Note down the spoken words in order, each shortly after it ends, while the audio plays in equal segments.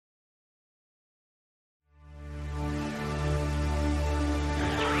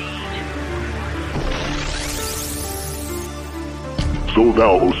So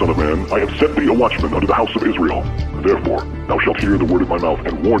thou, O son of man, I have set thee a watchman unto the house of Israel. Therefore, thou shalt hear the word of my mouth,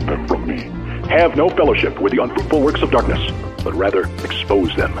 and warn them from me. Have no fellowship with the unfruitful works of darkness, but rather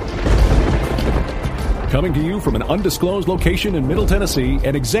expose them. Coming to you from an undisclosed location in Middle Tennessee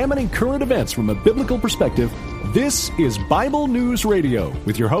and examining current events from a biblical perspective, this is Bible News Radio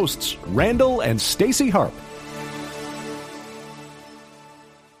with your hosts, Randall and Stacy Harp.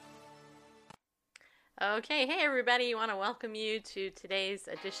 Okay, hey everybody, I want to welcome you to today's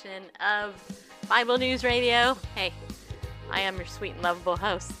edition of Bible News Radio. Hey, I am your sweet and lovable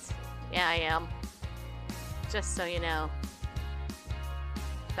host. Yeah, I am. Just so you know.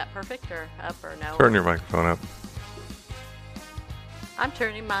 Is that perfect or up or no? Turn your microphone up. I'm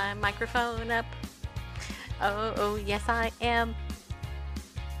turning my microphone up. Oh, yes I am.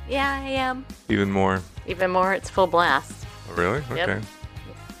 Yeah, I am. Even more. Even more, it's full blast. Oh, really? Yep. Okay.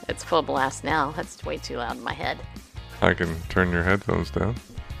 It's full blast now. That's way too loud in my head. I can turn your headphones down.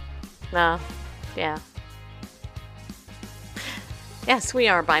 No. Yeah. Yes, we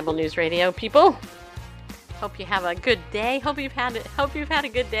are Bible News Radio people. Hope you have a good day. Hope you've had a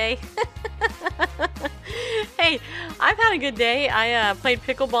good day. Hey, I've had a good day. I played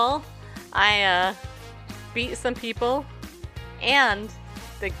pickleball. I beat some people. And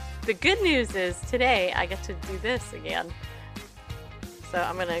the good news is today I get to do this again. So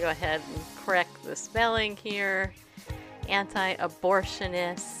I'm going to go ahead and correct the spelling here.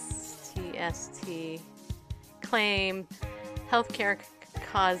 Anti-abortionist, TST, claim healthcare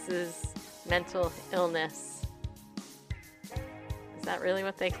causes mental illness. Is that really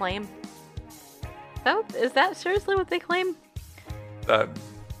what they claim? Is that seriously what they claim?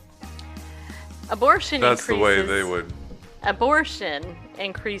 Abortion That's increases, the way they would. Abortion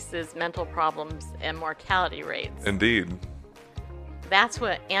increases mental problems and mortality rates. Indeed. That's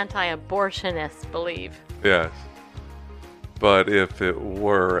what anti-abortionists believe. Yes. But if it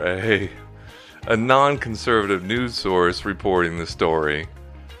were a non-conservative news source reporting the story,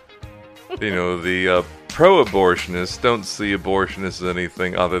 the pro-abortionists don't see abortionists as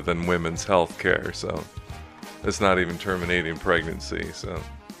anything other than women's health care, so it's not even terminating pregnancy, so.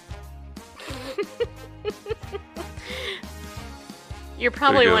 You're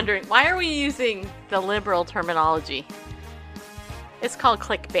probably wondering, why are we using the liberal terminology? It's called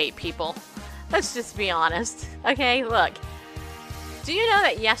clickbait, people. Let's just be honest. Okay, look. Do you know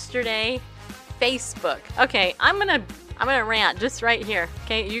that yesterday, Facebook... Okay, I'm gonna rant just right here.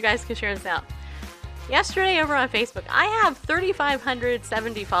 Okay, you guys can share this out. Yesterday over on Facebook, I have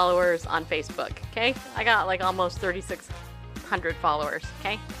 3,570 followers on Facebook, okay? I got like almost 3,600 followers,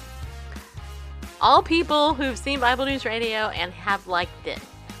 okay? All people who've seen Bible News Radio and have liked it.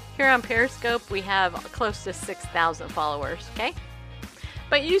 Here on Periscope, we have close to 6,000 followers, okay?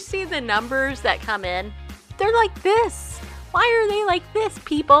 But you see the numbers that come in, they're like this. Why are they like this,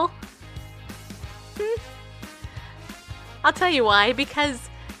 people? I'll tell you why. Because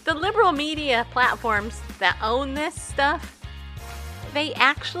the liberal media platforms that own this stuff, they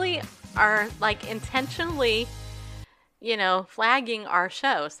actually are like intentionally, flagging our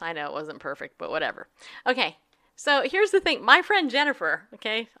shows. I know it wasn't perfect, but whatever. Okay, so here's the thing. My friend Jennifer,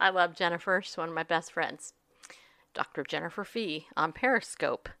 okay, I love Jennifer. She's one of my best friends. Dr. Jennifer Fee on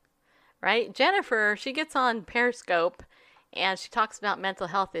Periscope, right? Jennifer, she gets on Periscope and she talks about mental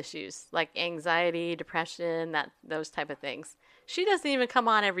health issues like anxiety, depression, those type of things. She doesn't even come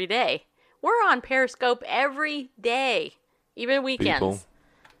on every day. We're on Periscope every day, even weekends. People.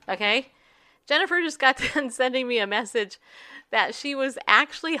 Okay? Jennifer just got done sending me a message that she was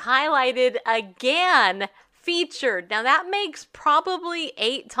actually highlighted again, featured. Now that makes probably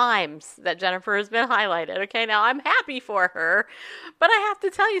 8 times that Jennifer has been highlighted. Okay, now I'm happy for her, but I have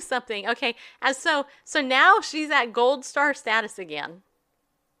to tell you something. Okay, and so now she's at gold star status again.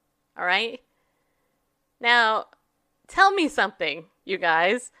 All right. Now, tell me something, you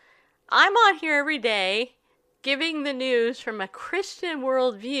guys. I'm on here every day giving the news from a Christian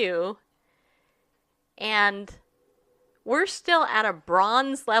worldview, and we're still at a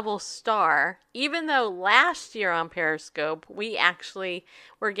bronze level star, even though last year on Periscope, we actually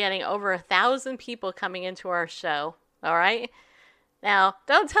were getting over 1,000 people coming into our show. All right. Now,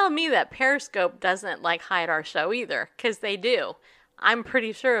 don't tell me that Periscope doesn't hide our show either, because they do. I'm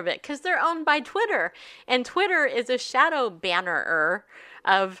pretty sure of it, because they're owned by Twitter. And Twitter is a shadow banner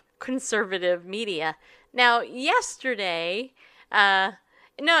of conservative media. Now, yesterday,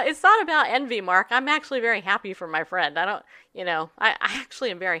 no, it's not about envy, Mark. I'm actually very happy for my friend. I actually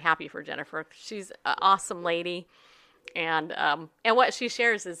am very happy for Jennifer. She's an awesome lady. And what she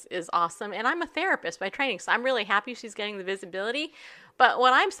shares is awesome. And I'm a therapist by training, so I'm really happy she's getting the visibility. But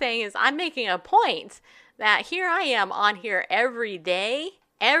what I'm saying is I'm making a point that here I am on here every day,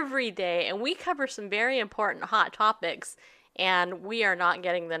 and we cover some very important hot topics, and we are not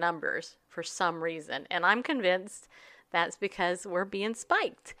getting the numbers for some reason. And I'm convinced that's because we're being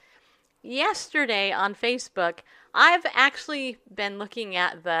spiked. Yesterday on Facebook, I've actually been looking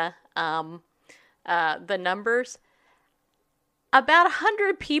at the numbers. About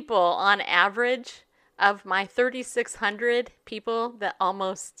 100 people on average of my 3,600 people that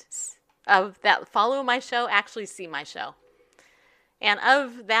follow my show actually see my show. And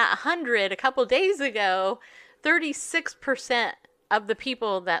of that 100, a couple days ago, 36% of the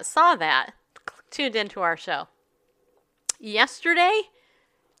people that saw that tuned into our show. Yesterday,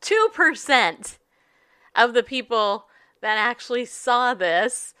 2% of the people that actually saw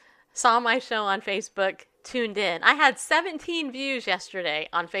my show on Facebook, tuned in. I had 17 views yesterday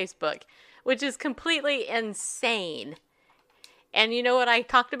on Facebook, which is completely insane. And you know what I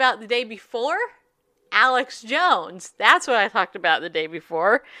talked about the day before? Alex Jones. That's what I talked about the day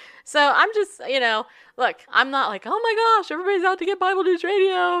before. So I'm just, look, I'm not like, oh my gosh, everybody's out to get Bible News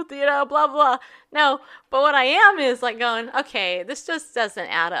Radio, blah, blah. No, but what I am is like going, okay, this just doesn't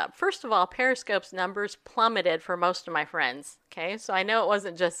add up. First of all, Periscope's numbers plummeted for most of my friends. Okay, so I know it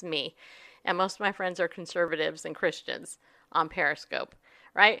wasn't just me. And most of my friends are conservatives and Christians on Periscope,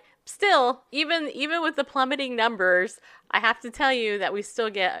 right? Still, even with the plummeting numbers, I have to tell you that we still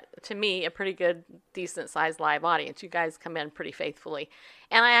get, to me, a pretty good, decent-sized live audience. You guys come in pretty faithfully.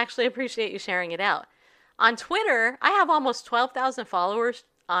 And I actually appreciate you sharing it out. On Twitter, I have almost 12,000 followers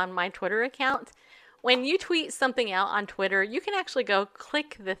on my Twitter account. When you tweet something out on Twitter, you can actually go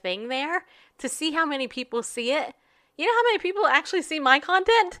click the thing there to see how many people see it. You know how many people actually see my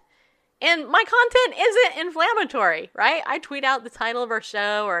content? And my content isn't inflammatory, right? I tweet out the title of our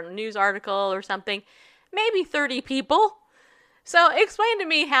show or a news article or something. Maybe 30 people. So explain to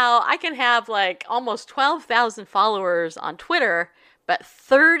me how I can have like almost 12,000 followers on Twitter, but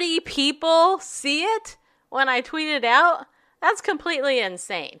 30 people see it when I tweet it out? That's completely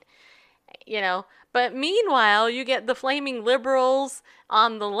insane. But meanwhile, you get the flaming liberals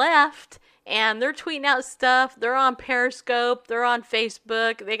on the left, and they're tweeting out stuff. They're on Periscope. They're on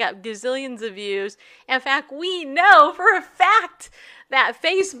Facebook. They got gazillions of views. In fact, we know for a fact that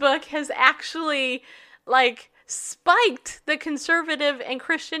Facebook has actually, spiked the conservative and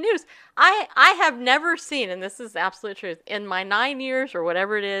Christian news. I have never seen, and this is the absolute truth, in my 9 years or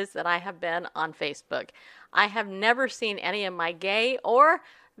whatever it is that I have been on Facebook, I have never seen any of my gay or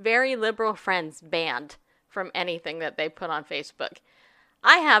very liberal friends banned from anything that they put on Facebook.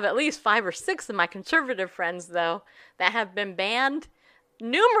 I have at least 5 or 6 of my conservative friends, though, that have been banned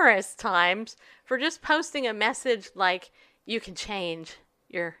numerous times for just posting a message like, you can change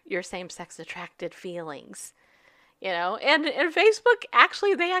your same-sex attracted feelings. And Facebook,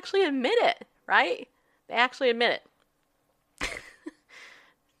 they actually admit it, right? They actually admit it.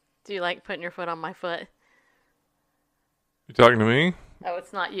 Do you like putting your foot on my foot? You talking to me? Oh,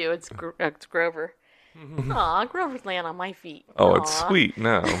 it's not you. It's Grover. Aw, Grover's laying on my feet. Oh, Aww. It's sweet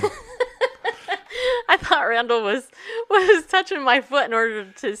now. I thought Randall was touching my foot in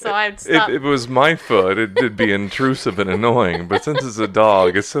order to, so I'd stop. If it was my foot, it'd be intrusive and annoying. But since it's a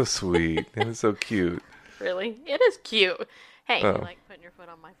dog, it's so sweet and it's so cute. Really? It is cute. Hey, you like putting your foot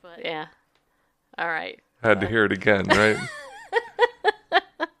on my foot? Yeah. All right. Had to hear it again, right?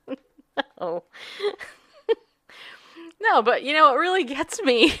 Oh. No, but what really gets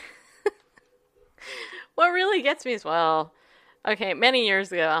me? What really gets me is, okay, many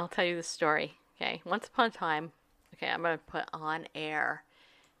years ago, I'll tell you the story. Okay, once upon a time, I'm going to put on air.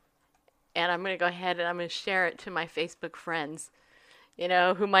 And I'm going to go ahead and I'm going to share it to my Facebook friends,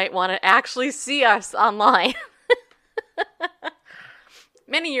 who might want to actually see us online.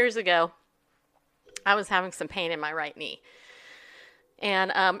 Many years ago, I was having some pain in my right knee.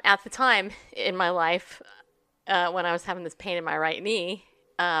 And at the time in my life, when I was having this pain in my right knee,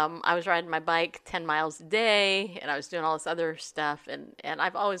 I was riding my bike 10 miles a day, and I was doing all this other stuff, and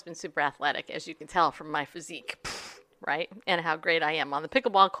I've always been super athletic, as you can tell from my physique, right? And how great I am on the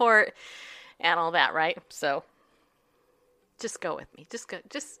pickleball court and all that, right? So just go with me. Just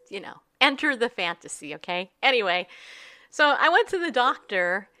enter the fantasy, okay? Anyway, so I went to the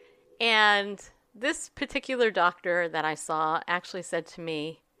doctor, and this particular doctor that I saw actually said to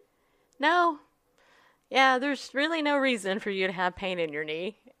me, there's really no reason for you to have pain in your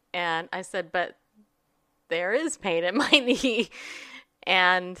knee. And I said, but there is pain in my knee.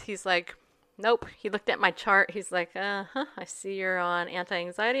 And he's like, nope. He looked at my chart. He's like, I see you're on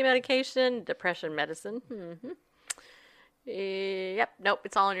anti-anxiety medication, depression medicine. Mm-hmm. Yep, nope,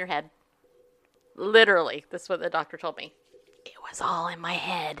 it's all in your head. Literally, that's what the doctor told me. It was all in my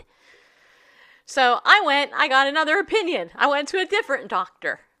head. So I got another opinion. I went to a different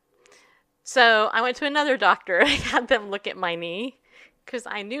doctor. So I went to another doctor. I had them look at my knee because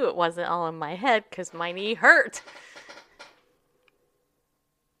I knew it wasn't all in my head because my knee hurt.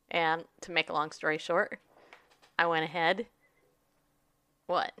 And to make a long story short, I went ahead.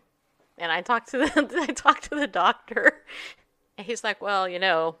 What? And I talked to the doctor. And he's like, well,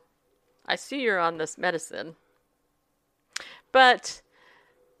 I see you're on this medicine, but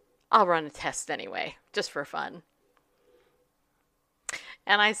I'll run a test anyway, just for fun.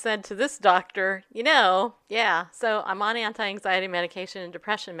 And I said to this doctor, so I'm on anti-anxiety medication and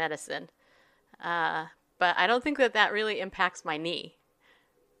depression medicine, but I don't think that really impacts my knee.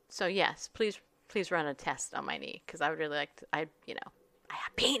 So yes, please run a test on my knee, because I would really like to, I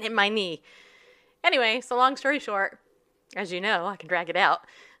have pain in my knee. Anyway, so long story short, as you know, I can drag it out,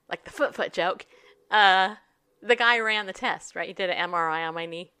 like the foot joke. The guy ran the test, right? He did an MRI on my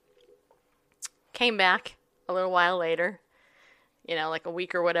knee. Came back a little while later, like a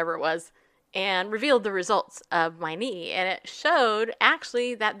week or whatever it was, and revealed the results of my knee. And it showed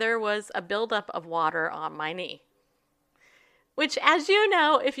actually that there was a buildup of water on my knee. Which, as you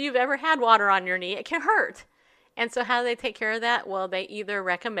know, if you've ever had water on your knee, it can hurt. And so how do they take care of that? Well, they either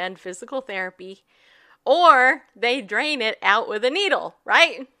recommend physical therapy or they drain it out with a needle,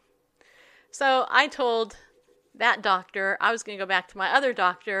 right? So I told that doctor I was going to go back to my other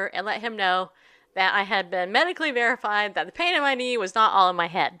doctor and let him know that I had been medically verified that the pain in my knee was not all in my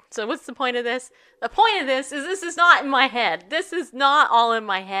head. So what's the point of this? The point of this is not in my head. This is not all in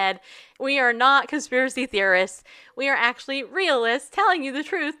my head. We are not conspiracy theorists. We are actually realists telling you the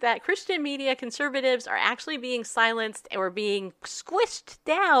truth that Christian media conservatives are actually being silenced or being squished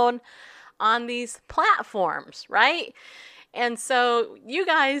down on these platforms, right? And so you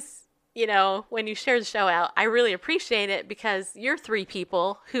guys, when you share the show out, I really appreciate it because you're 3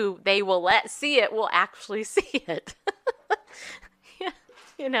 people who they will let see it will actually see it.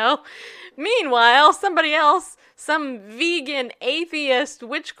 Meanwhile, somebody else, some vegan, atheist,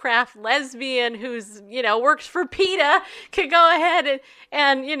 witchcraft, lesbian who's, works for PETA could go ahead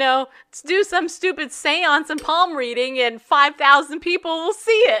and do some stupid seance and palm reading and 5,000 people will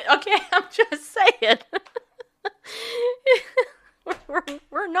see it. Okay, I'm just saying.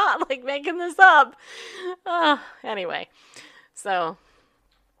 We're not making this up. Anyway, so,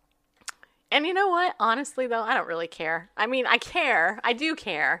 and you know what? Honestly, though, I don't really care. I mean, I do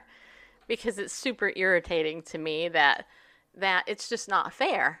care because it's super irritating to me that it's just not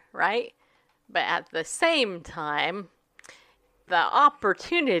fair, right? But at the same time, the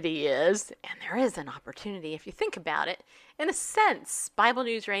opportunity is, and there is an opportunity if you think about it, in a sense, Bible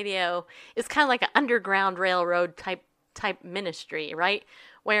News Radio is kind of like an underground railroad type ministry, right?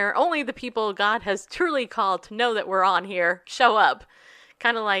 Where only the people God has truly called to know that we're on here show up.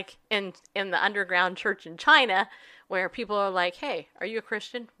 Kind of like in the underground church in China, where people are like, hey, are you a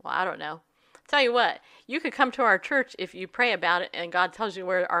Christian? Well, I don't know. Tell you what, you could come to our church if you pray about it and God tells you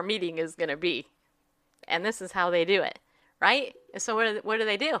where our meeting is going to be. And this is how they do it, right? And so what do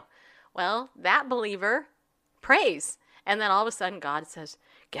they do? Well, that believer prays. And then all of a sudden God says,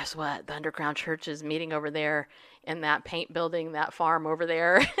 guess what? The underground church is meeting over there in that paint building, that farm over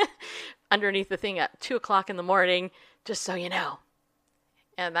there, underneath the thing at 2:00 in the morning, just so you know.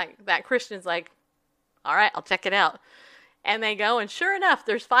 And that Christian's like, all right, I'll check it out. And they go, and sure enough,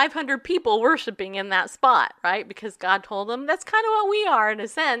 there's 500 people worshiping in that spot, right? Because God told them that's kind of what we are in a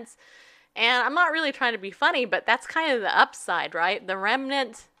sense. And I'm not really trying to be funny, but that's kind of the upside, right? The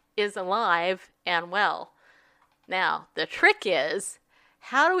remnant is alive and well. Now, the trick is,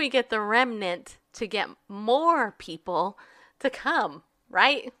 how do we get the remnant to get more people to come,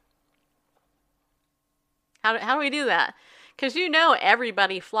 right? How do we do that? Because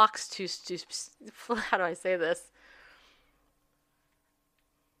everybody flocks to, how do I say this?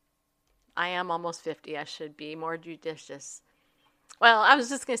 I am almost 50. I should be more judicious. Well, I was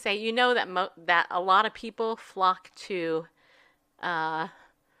just going to say, that a lot of people flock to, I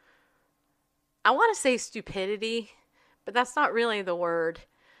want to say stupidity, but that's not really the word.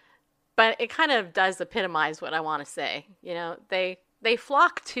 But it kind of does epitomize what I want to say. They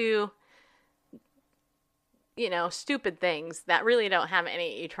flock to, stupid things that really don't have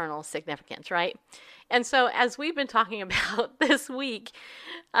any eternal significance, right? And so as we've been talking about this week,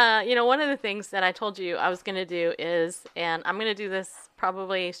 one of the things that I told you I was going to do is, and I'm going to do this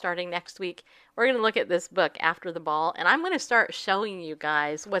probably starting next week, we're going to look at this book, After the Ball, and I'm going to start showing you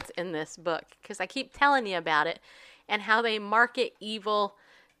guys what's in this book, because I keep telling you about it and how they market evil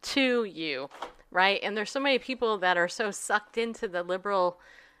to you, right? And there's so many people that are so sucked into the liberal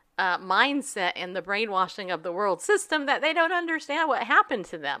mindset and the brainwashing of the world system that they don't understand what happened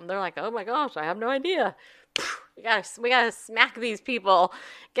to them. They're like, oh my gosh, I have no idea. We gotta smack these people,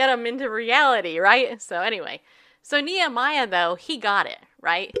 get them into reality, right? So anyway, so Nehemiah, though, he got it,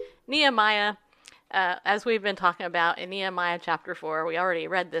 right? Nehemiah, as we've been talking about in Nehemiah chapter 4, we already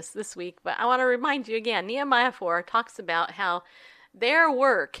read this week, but I want to remind you again, Nehemiah 4 talks about how their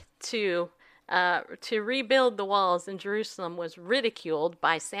work to rebuild the walls in Jerusalem was ridiculed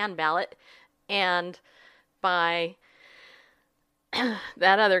by Sanballat and by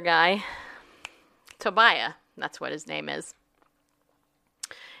that other guy, Tobiah. That's what his name is.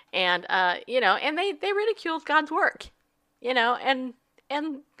 And, and they ridiculed God's work, and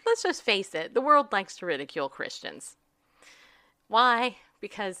let's just face it, the world likes to ridicule Christians. Why?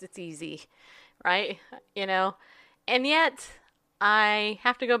 Because it's easy, right? And yet I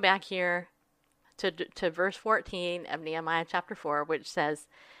have to go back here to verse 14 of Nehemiah chapter 4, which says,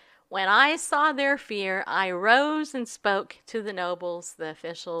 when I saw their fear, I rose and spoke to the nobles, the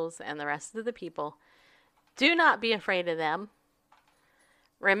officials, and the rest of the people. Do not be afraid of them.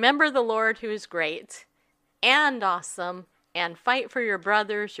 Remember the Lord who is great and awesome, and fight for your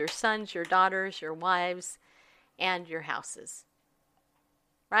brothers, your sons, your daughters, your wives, and your houses.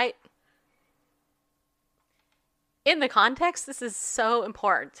 Right? In the context, this is so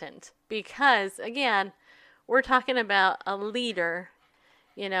important because, again, we're talking about a leader,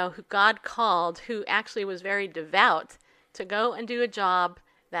 who God called, who actually was very devout to go and do a job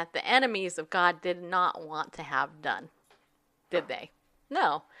that the enemies of God did not want to have done. Did they?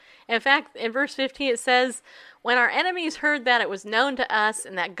 No. In fact, in verse 15 it says, when our enemies heard that it was known to us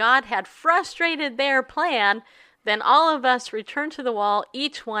and that God had frustrated their plan, then all of us returned to the wall,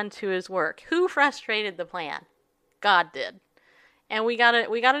 each one to his work. Who frustrated the plan? God did. And we gotta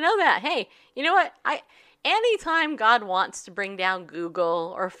know that. Hey, you know what? Anytime God wants to bring down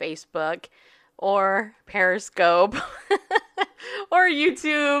Google or Facebook or Periscope or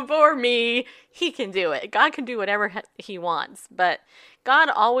YouTube or me, he can do it. God can do whatever he wants, but God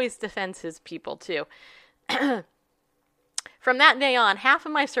always defends his people too. From that day on, half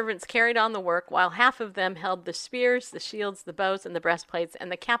of my servants carried on the work, while half of them held the spears, the shields, the bows, and the breastplates,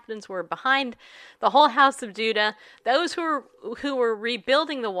 and the captains were behind the whole house of Judah. Those who were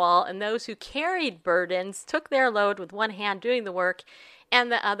rebuilding the wall and those who carried burdens took their load with one hand doing the work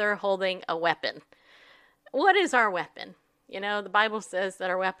and the other holding a weapon. What is our weapon? The Bible says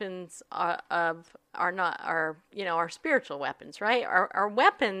that our weapons are spiritual weapons, right? Our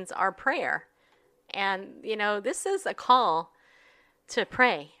weapons are prayer. And, this is a call to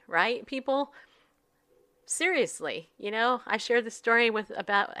pray, right, people? Seriously, I shared the story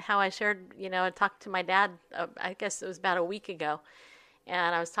about how I talked to my dad, I guess it was about a week ago.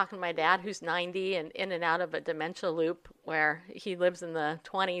 And I was talking to my dad, who's 90 and in and out of a dementia loop where he lives in the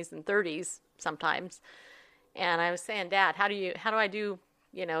 20s and 30s sometimes. And I was saying, Dad, how do I do,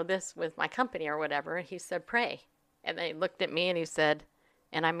 this with my company or whatever? And he said, pray. And then he looked at me and he said,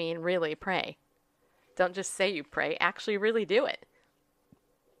 and I mean, really pray. Don't just say you pray, actually really do it.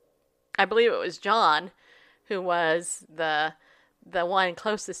 I believe it was John, who was the one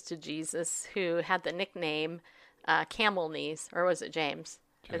closest to Jesus, who had the nickname Camel Knees, or was it James?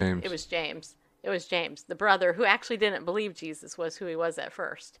 James. It was James. It was James, the brother who actually didn't believe Jesus was who he was at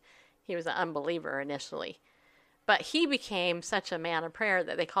first. He was an unbeliever initially. But he became such a man of prayer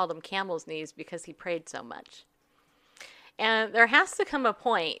that they called him Camel's Knees because he prayed so much. And there has to come a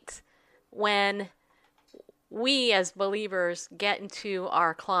point when we as believers get into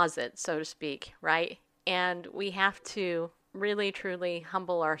our closet, so to speak, right? And we have to really, truly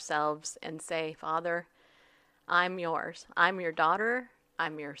humble ourselves and say, Father, I'm yours. I'm your daughter.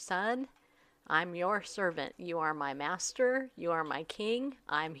 I'm your son. I'm your servant. You are my master. You are my king.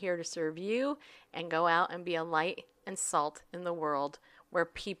 I'm here to serve you and go out and be a light and salt in the world where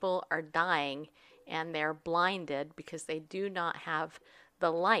people are dying and they're blinded because they do not have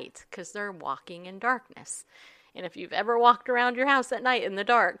the light because they're walking in darkness. And if you've ever walked around your house at night in the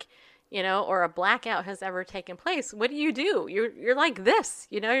dark, or a blackout has ever taken place, what do? You're like this,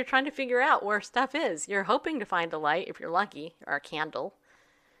 you're trying to figure out where stuff is. You're hoping to find a light if you're lucky, or a candle.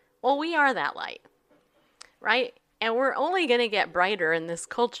 Well, we are that light, right? And we're only going to get brighter in this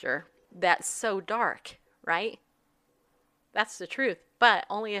culture that's so dark, right? That's the truth, but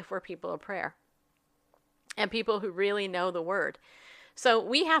only if we're people of prayer and people who really know the word. So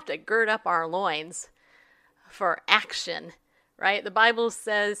we have to gird up our loins for action, right? The Bible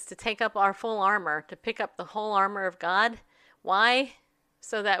says to take up our full armor, to pick up the whole armor of God. Why?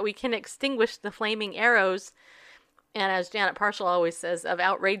 So that we can extinguish the flaming arrows, and as Janet Parshall always says, of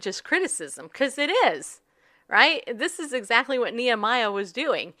outrageous criticism, because it is, right? This is exactly what Nehemiah was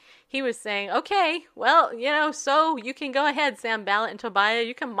doing. He was saying, okay, well, so you can go ahead, Sanballat and Tobiah,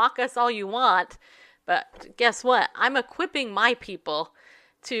 you can mock us all you want, but guess what? I'm equipping my people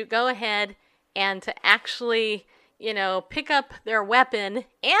to go ahead and to actually, pick up their weapon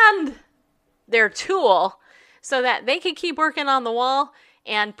and their tool so that they can keep working on the wall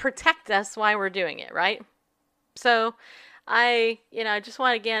and protect us while we're doing it, right? So I just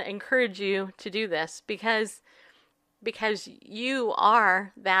want to again encourage you to do this because you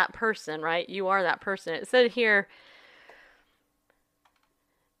are that person, right? You are that person. It said here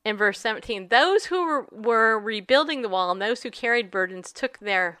in verse 17, those who were rebuilding the wall and those who carried burdens took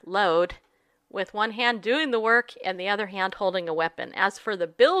their load, with one hand doing the work and the other hand holding a weapon. As for the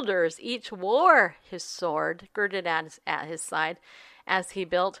builders, each wore his sword girded at his side as he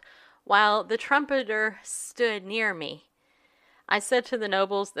built, while the trumpeter stood near me. I said to the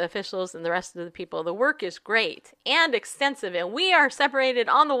nobles, the officials, and the rest of the people, the work is great and extensive, and we are separated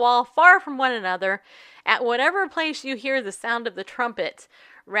on the wall far from one another. At whatever place you hear the sound of the trumpet,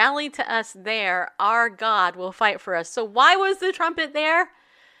 rally to us there. Our God will fight for us. So why was the trumpet there?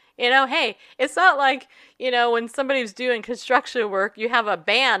 Hey, it's not like, when somebody's doing construction work, you have a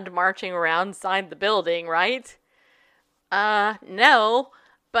band marching around inside the building, right? No.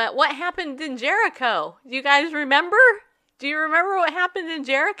 But what happened in Jericho? Do you guys remember? Do you remember what happened in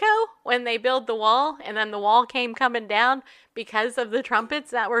Jericho when they built the wall and then the wall came coming down because of the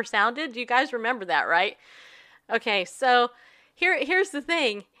trumpets that were sounded? Do you guys remember that, right? Okay, so here's the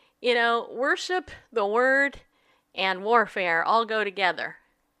thing. Worship, the word, and warfare all go together.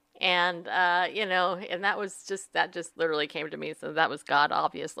 And, and that just literally came to me. So that was God,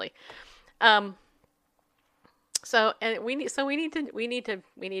 obviously. So we need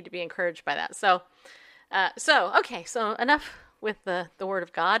to be encouraged by that. So enough with the word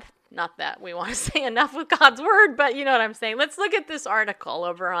of God. Not that we want to say enough with God's word, but you know what I'm saying. Let's look at this article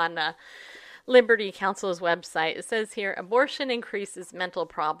over on Liberty Counsel's website. It says here, abortion increases mental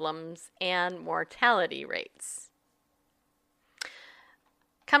problems and mortality rates.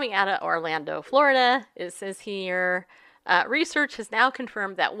 Coming out of Orlando, Florida, it says here, research has now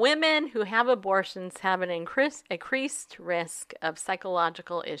confirmed that women who have abortions have an increased risk of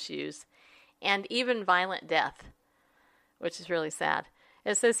psychological issues and even violent death, which is really sad.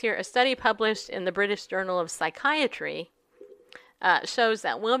 It says here, a study published in the British Journal of Psychiatry shows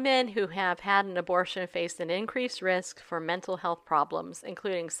that women who have had an abortion face an increased risk for mental health problems,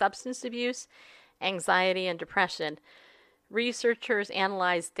 including substance abuse, anxiety, and depression. Researchers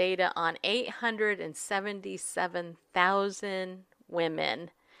analyzed data on 877,000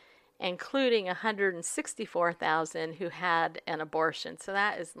 women, including 164,000 who had an abortion. So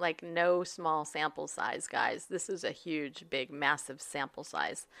that is like no small sample size, guys. This is a huge, big, massive sample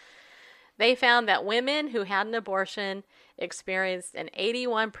size. They found that women who had an abortion experienced an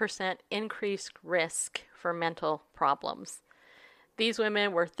 81% increased risk for mental problems. These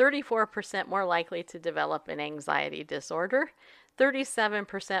women were 34% more likely to develop an anxiety disorder,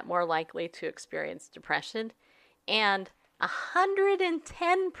 37% more likely to experience depression, and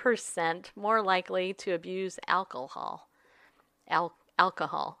 110% more likely to abuse alcohol.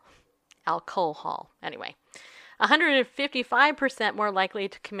 Anyway, 155% more likely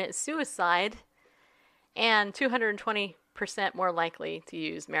to commit suicide, and 220% more likely to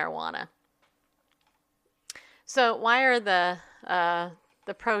use marijuana. So why are the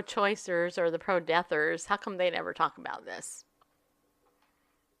pro-choicers or the pro-deathers, how come they never talk about this?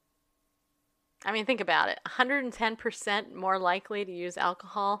 I mean, think about it. 110% more likely to use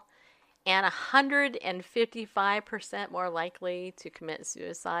alcohol and 155% more likely to commit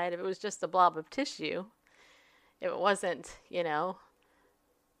suicide. If it was just a blob of tissue, if it wasn't, if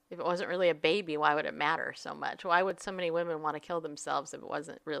it wasn't really a baby, why would it matter so much? Why would so many women want to kill themselves if it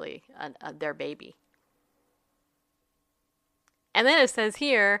wasn't really their baby? And then it says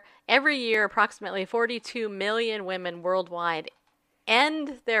here, every year approximately 42 million women worldwide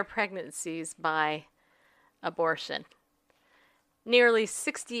end their pregnancies by abortion. Nearly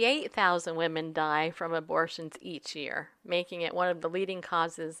 68,000 women die from abortions each year, making it one of the leading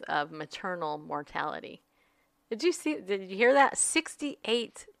causes of maternal mortality. Did you hear that?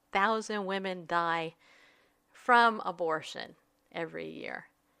 68,000 women die from abortion every year.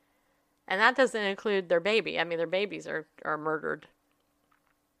 And that doesn't include their baby. I mean, their babies are murdered.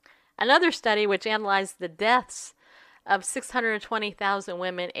 Another study which analyzed the deaths of 620,000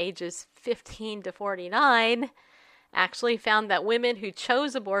 women ages 15 to 49 actually found that women who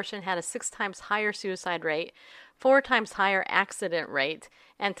chose abortion had a 6 times higher suicide rate, 4 times higher accident rate,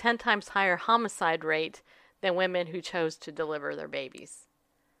 and 10 times higher homicide rate than women who chose to deliver their babies.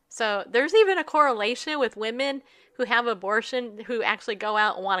 So there's even a correlation with women who have abortion who actually go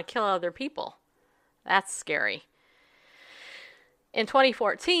out and want to kill other people. That's scary. In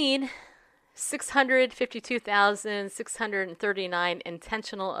 2014, 652,639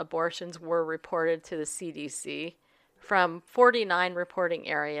 intentional abortions were reported to the CDC from 49 reporting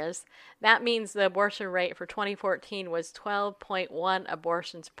areas. That means the abortion rate for 2014 was 12.1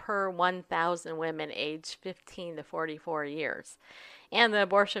 abortions per 1,000 women aged 15 to 44 years. And the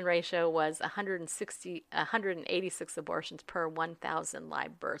abortion ratio was 186 abortions per 1,000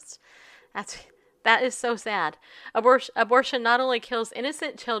 live births. That is so sad. Abortion not only kills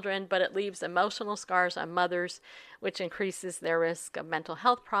innocent children, but it leaves emotional scars on mothers, which increases their risk of mental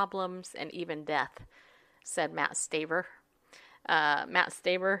health problems and even death, said Matt Staver. Matt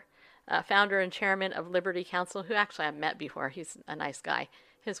Staver, founder and chairman of Liberty Counsel, who actually I've met before. He's a nice guy.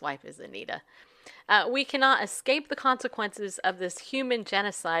 His wife is Anita. We cannot escape the consequences of this human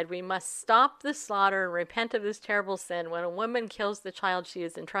genocide. We must stop the slaughter and repent of this terrible sin. When a woman kills the child she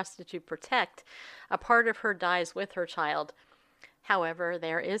is entrusted to protect, a part of her dies with her child. However,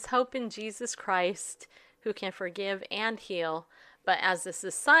 there is hope in Jesus Christ, who can forgive and heal. But as a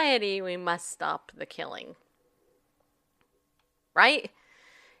society, we must stop the killing. Right?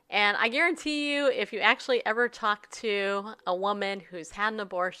 And I guarantee you, if you actually ever talk to a woman who's had an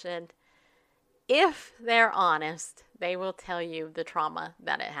abortion, if they're honest, they will tell you the trauma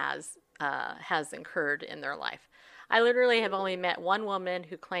that it has incurred in their life. I literally have only met one woman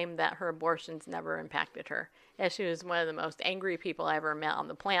who claimed that her abortions never impacted her, as she was one of the most angry people I ever met on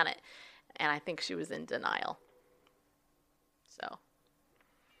the planet, and I think she was in denial. So,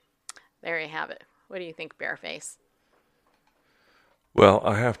 there you have it. What do you think, Bareface? Well,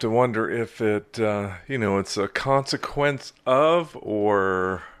 I have to wonder if it, it's a consequence of,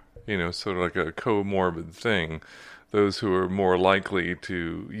 or, sort of like a comorbid thing. Those who are more likely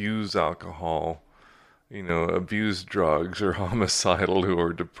to use alcohol, abuse drugs, or homicidal, who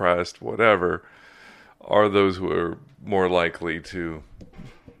are depressed, whatever, are those who are more likely to,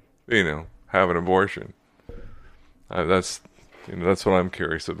 have an abortion. That's what I'm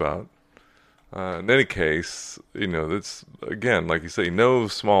curious about. In any case, that's, again, like you say, no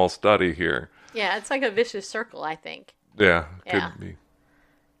small study here. Yeah, it's like a vicious circle, I think. Yeah, could be.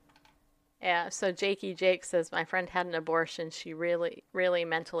 Yeah, so Jakey Jake says, my friend had an abortion. She really, really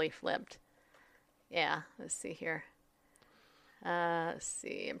mentally flipped. Yeah, let's see here. Let's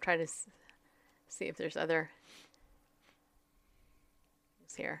see. I'm trying to see if there's other...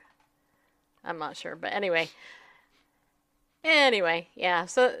 It's here. I'm not sure, but anyway... yeah,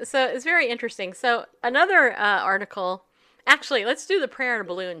 so it's very interesting. So another article, actually, let's do the prayer in a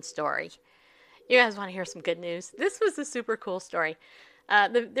balloon story. You guys want to hear some good news? This was a super cool story.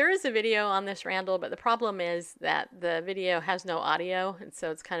 There is a video on this, Randall, but the problem is that the video has no audio, and so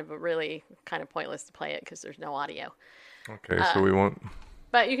it's kind of pointless to play it because there's no audio. Okay, so we won't...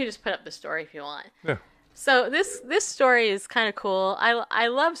 But you can just put up the story if you want. Yeah. So this story is kind of cool. I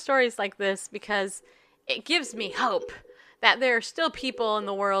love stories like this because it gives me hope that there are still people in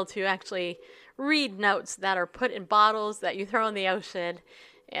the world who actually read notes that are put in bottles that you throw in the ocean.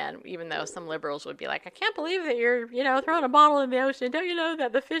 And even though some liberals would be like, I can't believe that you're, throwing a bottle in the ocean. Don't you know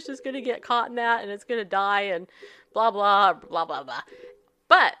that the fish is going to get caught in that and it's going to die and blah, blah, blah, blah, blah.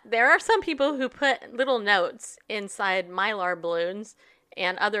 But there are some people who put little notes inside Mylar balloons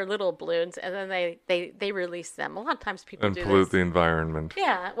and other little balloons, and then they release them. A lot of times people do this. And pollute the environment.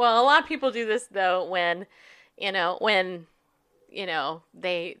 Yeah. Well, a lot of people do this, though, when they're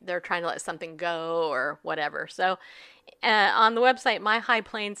trying to let something go or whatever. So on the website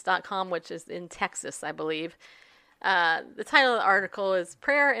myhighplains.com, which is in Texas, I believe, the title of the article is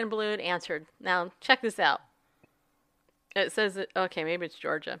Prayer in Balloon Answered. Now, check this out. It says, okay, maybe it's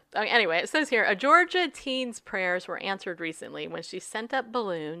Georgia. Okay, anyway, it says here, a Georgia teen's prayers were answered recently when she sent up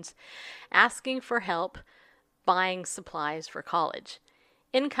balloons asking for help buying supplies for college.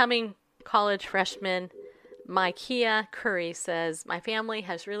 Incoming college freshman Micaiah Curry says, my family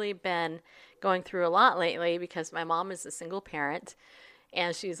has really been going through a lot lately because my mom is a single parent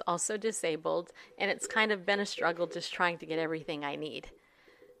and she's also disabled, and it's kind of been a struggle just trying to get everything I need.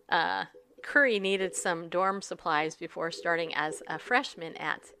 Curry needed some dorm supplies before starting as a freshman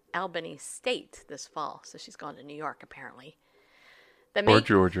at Albany State this fall, so she's going to New York apparently. Or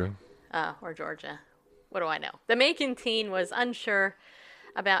Georgia. Or Georgia. What do I know? The Macon teen was unsure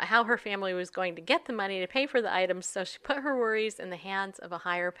about how her family was going to get the money to pay for the items, so she put her worries in the hands of a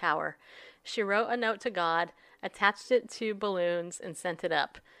higher power. She wrote a note to God, attached it to balloons, and sent it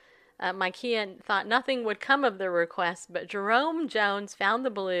up. Micaiah thought nothing would come of the request, but Jerome Jones found the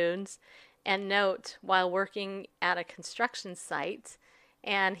balloons and note while working at a construction site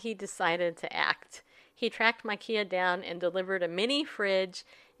and he decided to act. He tracked my Kia down and delivered a mini fridge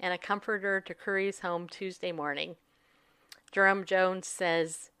and a comforter to Curry's home Tuesday morning. Jerome Jones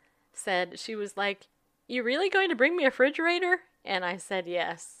said she was like, "You really going to bring me a refrigerator?" And I said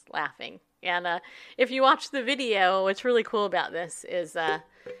yes, laughing. And if you watch the video, what's really cool about this is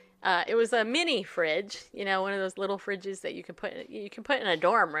it was a mini fridge, one of those little fridges that you can put in a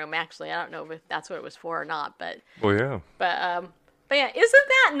dorm room. Actually, I don't know if that's what it was for or not, but well, yeah. But yeah, isn't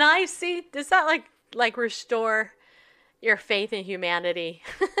that nice? See, does that like restore your faith in humanity?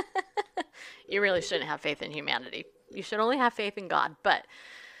 You really shouldn't have faith in humanity. You should only have faith in God. But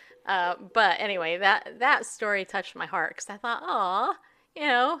anyway, that story touched my heart because I thought,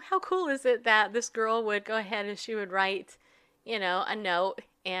 how cool is it that this girl would go ahead and she would write, a note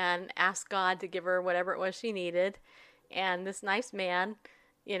and ask God to give her whatever it was she needed. And this nice man,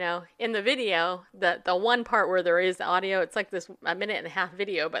 in the video, the one part where there is audio, it's like this a minute and a half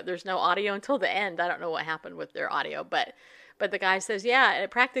video, but there's no audio until the end. I don't know what happened with their audio, but the guy says, yeah,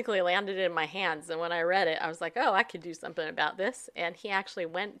 it practically landed in my hands. And when I read it, I was like, oh, I could do something about this. And he actually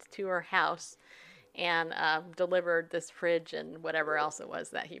went to her house and delivered this fridge and whatever else it was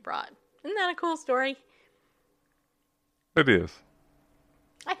that he brought. Isn't that a cool story? It is.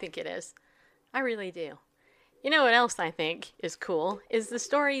 I think it is. I really do. You know what else I think is cool is the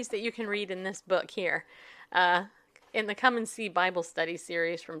stories that you can read in this book here. In the Come and See Bible Study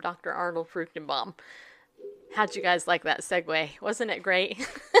series from Dr. Arnold Fruchtenbaum. How'd you guys like that segue? Wasn't it great?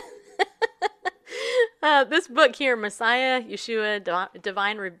 This book here, Messiah, Yeshua,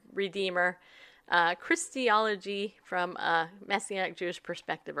 Divine Redeemer, Christology from a Messianic Jewish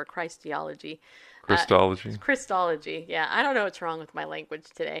perspective, or Christology. Christology. Christology, yeah. I don't know what's wrong with my language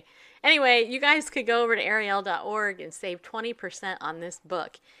today. Anyway, you guys could go over to Ariel.org and save 20% on this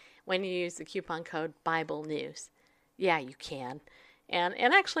book when you use the coupon code Bible News. Yeah, you can. And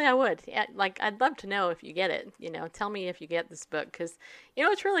actually I would. I'd love to know if you get it. Tell me if you get this book. Because,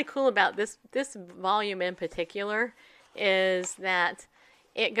 what's really cool about this volume in particular is that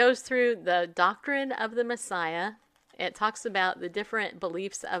it goes through the doctrine of the Messiah. It talks about the different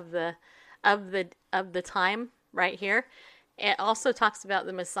beliefs of the time right here. It also talks about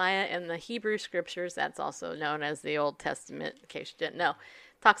the Messiah in the Hebrew scriptures. That's also known as the Old Testament, in case you didn't know.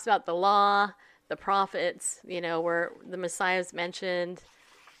 It talks about the law, the prophets, where the Messiah is mentioned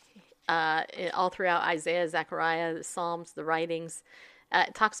all throughout Isaiah, Zechariah, the Psalms, the writings.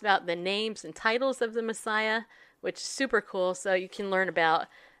 It talks about the names and titles of the Messiah, which is super cool. So you can learn about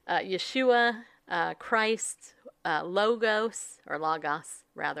Yeshua, Christ, Logos,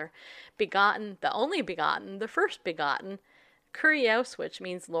 rather, begotten, the only begotten, the first begotten, Kurios, which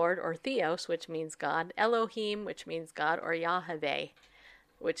means Lord, or Theos, which means God, Elohim, which means God, or Yahweh,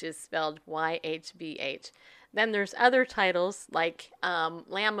 which is spelled YHVH. Then there's other titles like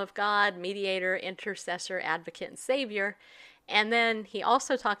Lamb of God, Mediator, Intercessor, Advocate, and Savior. And then he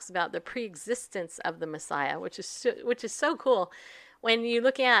also talks about the pre-existence of the Messiah, which is so cool. When you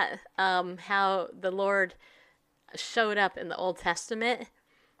look at how the Lord showed up in the Old Testament,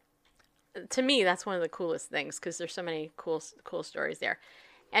 to me, that's one of the coolest things because there's so many cool stories there.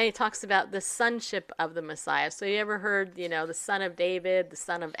 And he talks about the sonship of the Messiah. So you ever heard, the son of David, the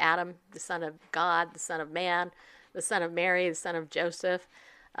son of Adam, the son of God, the son of man, the son of Mary, the son of Joseph.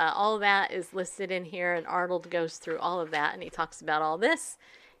 All of that is listed in here, and Arnold goes through all of that, and he talks about all this.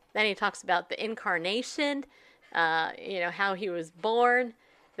 Then he talks about the incarnation, how he was born,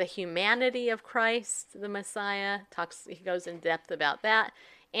 the humanity of Christ, the Messiah. He goes in depth about that,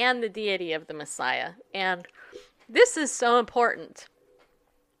 and the deity of the Messiah. And this is so important,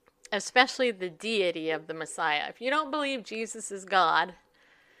 especially the deity of the Messiah. If you don't believe Jesus is God,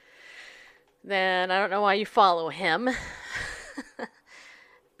 then I don't know why you follow him.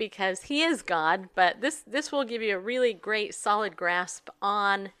 Because he is God, but this will give you a really great solid grasp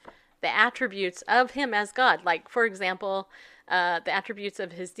on the attributes of him as God. Like, for example, the attributes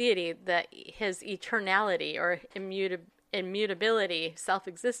of his deity, his eternality or immutability,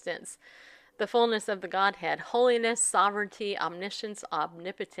 self-existence, the fullness of the Godhead, holiness, sovereignty, omniscience,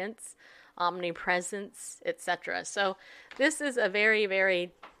 omnipotence, omnipresence, etc. So this is a very,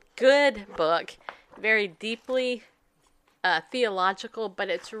 very good book, very deeply theological, but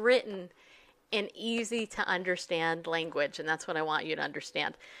it's written in easy to understand language, and that's what I want you to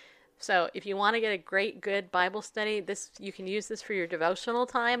understand. So if you want to get a great, good Bible study, you can use this for your devotional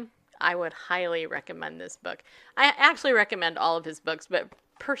time. I would highly recommend this book. I actually recommend all of his books, but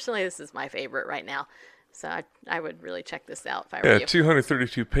personally, this is my favorite right now. So I would really check this out if I were you.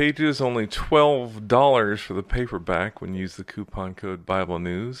 232 pages, only $12 for the paperback when you use the coupon code Bible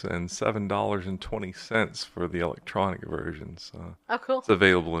News, and $7.20 for the electronic versions. Oh, cool. It's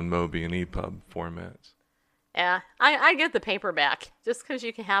available in Mobi and EPUB formats. Yeah, I get the paperback just because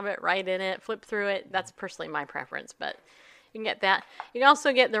you can have it right in it, flip through it. That's personally my preference, but you can get that. You can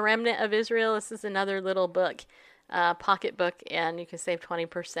also get The Remnant of Israel. This is another little book, pocket book, and you can save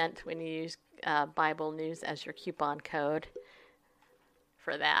 20% when you use Bible News as your coupon code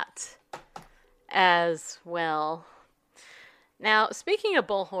for that as well. Now, speaking of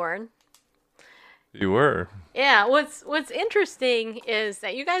Bullhorn, you were. Yeah, what's interesting is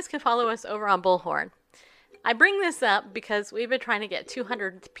that you guys can follow us over on Bullhorn. I bring this up because we've been trying to get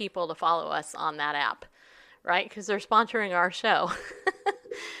 200 people to follow us on that app, right? Because they're sponsoring our show.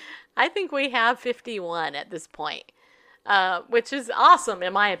 I think we have 51 at this point. Which is awesome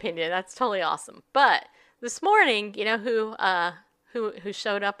in my opinion. That's totally awesome. But this morning, you know who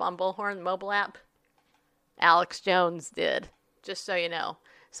showed up on Bullhorn, the mobile app? Alex Jones did, just so you know.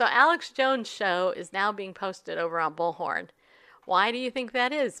 So Alex Jones' show is now being posted over on Bullhorn. Why do you think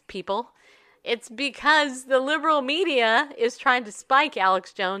that is, people? It's because the liberal media is trying to spike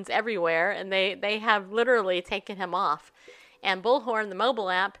Alex Jones everywhere, and they have literally taken him off. And Bullhorn, the mobile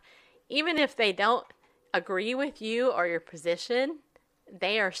app, even if they don't agree with you or your position,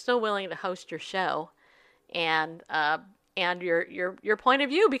 they are still willing to host your show and your point of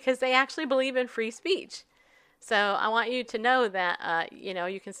view because they actually believe in free speech. So I want you to know that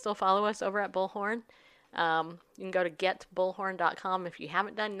you can still follow us over at Bullhorn. You can go to getbullhorn.com. If you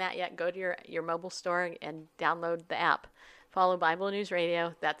haven't done that yet, go to your mobile store and download the app. Follow Bible News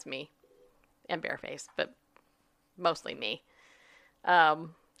Radio. That's me and Bareface, but mostly me.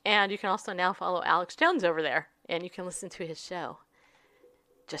 And you can also now follow Alex Jones over there, and you can listen to his show,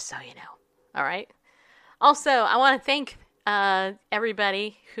 just so you know. All right? Also, I want to thank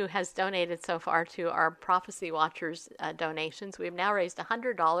everybody who has donated so far to our Prophecy Watchers donations. We've now raised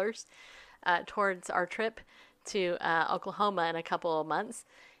 $100 towards our trip to Oklahoma in a couple of months,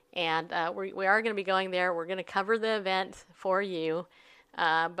 and we are going to be going there. We're going to cover the event for you.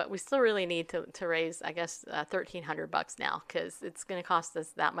 But we still really need to raise, I guess, $1,300 now because it's going to cost us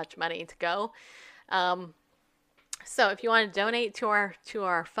that much money to go. So if you want to donate to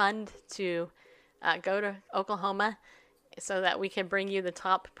our fund to go to Oklahoma so that we can bring you the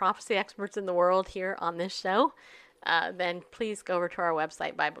top prophecy experts in the world here on this show, then please go over to our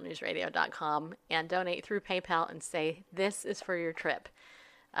website, BibleNewsRadio.com, and donate through PayPal and say, this is for your trip.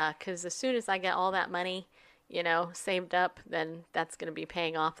 Because as soon as I get all that money saved up, then that's going to be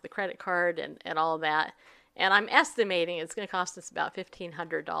paying off the credit card and all of that. And I'm estimating it's going to cost us about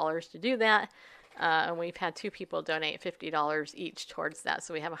 $1,500 to do that. And we've had 2 people donate $50 each towards that.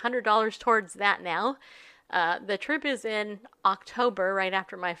 So we have $100 towards that now. The trip is in October, right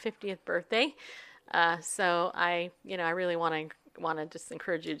after my 50th birthday. So I really want to just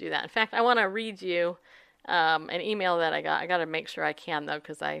encourage you to do that. In fact, I want to read you an email that I got. I got to make sure I can, though,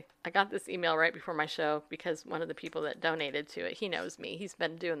 because I got this email right before my show because one of the people that donated to it, he knows me. He's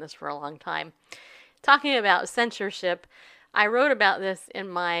been doing this for a long time. Talking about censorship, I wrote about this in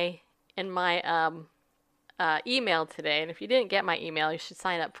my email today, and if you didn't get my email, you should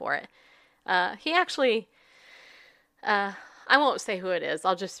sign up for it. He actually, I won't say who it is.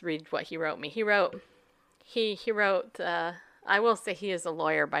 I'll just read what he wrote me. He wrote, I will say he is a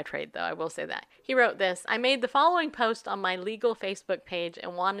lawyer by trade, though. I will say that. He wrote this: I made the following post on my legal Facebook page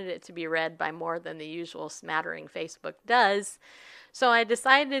and wanted it to be read by more than the usual smattering Facebook does. So I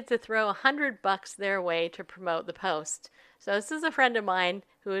decided to throw $100 their way to promote the post. So this is a friend of mine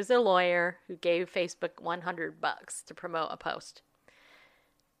who is a lawyer who gave Facebook $100 to promote a post.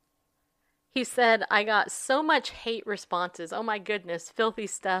 He said, I got so much hate responses. Oh my goodness, filthy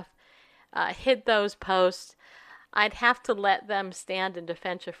stuff. Hid those posts. I'd have to let them stand in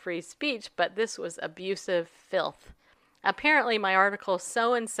defense of free speech, but this was abusive filth. Apparently, my article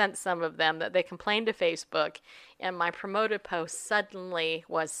so incensed some of them that they complained to Facebook, and my promoted post suddenly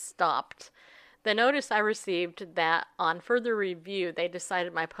was stopped. The notice I received that on further review, they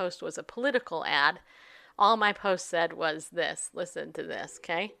decided my post was a political ad. All my post said was this. Listen to this,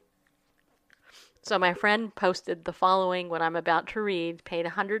 okay? So my friend posted the following, what I'm about to read, paid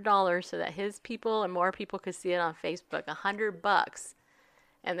 $100 so that his people and more people could see it on Facebook, $100.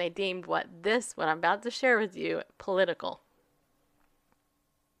 And they deemed what I'm about to share with you, political.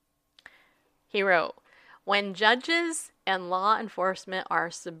 He wrote, when judges and law enforcement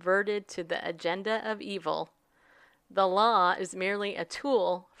are subverted to the agenda of evil, the law is merely a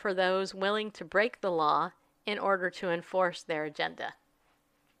tool for those willing to break the law in order to enforce their agenda.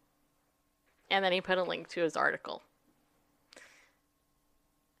 And then he put a link to his article.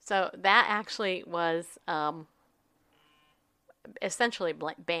 So that actually was essentially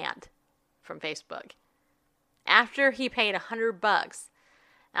banned from Facebook. After he paid $100.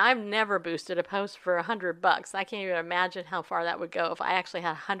 Now, I've never boosted a post for $100. I can't even imagine how far that would go if I actually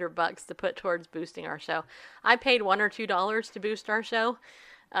had $100 to put towards boosting our show. I paid $1 or $2 to boost our show,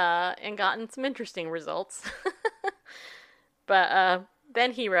 and gotten some interesting results. But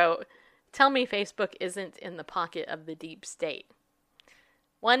then he wrote, "Tell me Facebook isn't in the pocket of the deep state.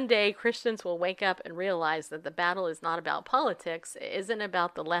 One day, Christians will wake up and realize that the battle is not about politics. It isn't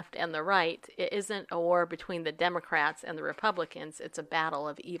about the left and the right. It isn't a war between the Democrats and the Republicans. It's a battle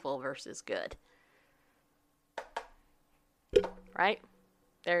of evil versus good." Right?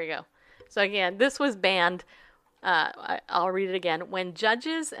 There you go. So again, this was banned. I'll read it again. "When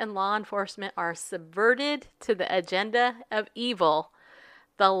judges and law enforcement are subverted to the agenda of evil,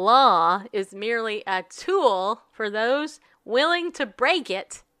 the law is merely a tool for those willing to break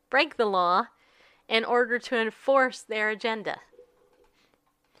the law, in order to enforce their agenda."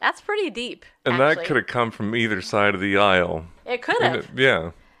 That's pretty deep. And actually. that could have come from either side of the aisle. It could have.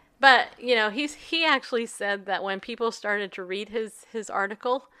 Yeah. But, he actually said that when people started to read his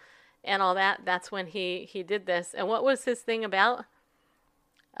article and all that, that's when he did this. And what was his thing about?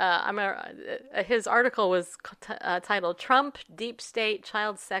 His article was titled "Trump, Deep State,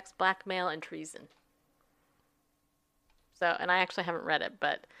 Child Sex, Blackmail, and Treason." So, and I actually haven't read it,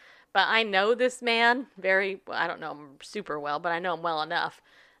 but I know this man I don't know him super well, but I know him well enough.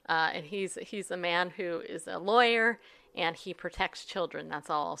 And he's a man who is a lawyer, and he protects children. That's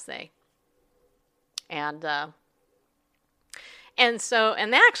all I'll say. And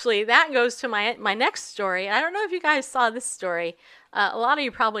actually that goes to my next story. I don't know if you guys saw this story. A lot of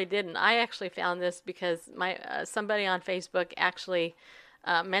you probably didn't. I actually found this because somebody on Facebook actually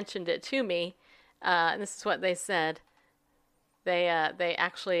mentioned it to me. And this is what they said. They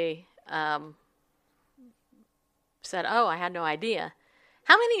actually said, "Oh, I had no idea."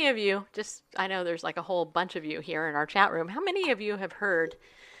 How many of you, I know there's like a whole bunch of you here in our chat room, how many of you have heard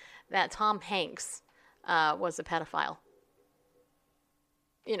that Tom Hanks was a pedophile?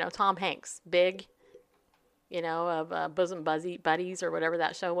 Tom Hanks, big, of Bosom Buddies or whatever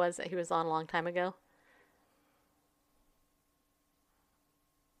that show was that he was on a long time ago.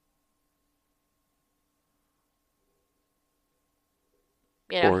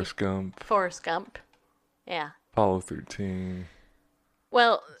 Forrest Gump. Forrest Gump. Yeah. Apollo 13.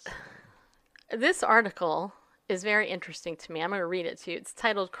 Well, this article is very interesting to me. I'm going to read it to you. It's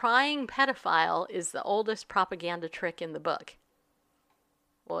titled "Crying Pedophile is the Oldest Propaganda Trick in the Book."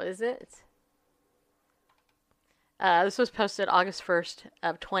 Well, is it? This was posted August 1st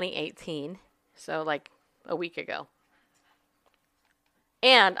of 2018. So like a week ago.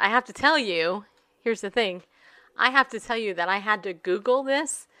 And I have to tell you, here's the thing. I have to tell you that I had to Google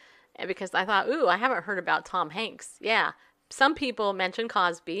this because I thought, I haven't heard about Tom Hanks. Yeah, some people mention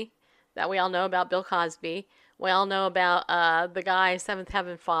Cosby, that we all know about Bill Cosby. We all know about the guy, Seventh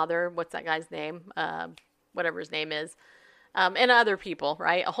Heaven Father. What's that guy's name? Whatever his name is. And other people,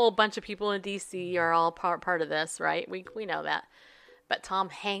 right? A whole bunch of people in D.C. are all part of this, right? We know that. But Tom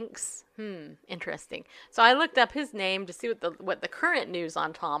Hanks, interesting. So I looked up his name to see what the current news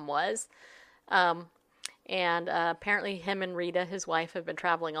on Tom was. And apparently him and Rita, his wife, have been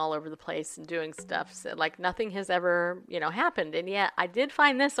traveling all over the place and doing stuff. So, like, nothing has ever, happened. And yet I did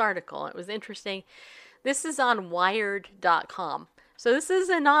find this article. It was interesting. This is on Wired.com. So this is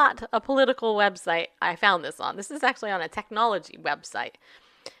not a political website I found this on. This is actually on a technology website.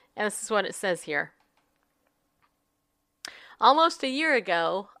 And this is what it says here. Almost a year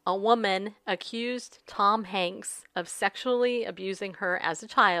ago, a woman accused Tom Hanks of sexually abusing her as a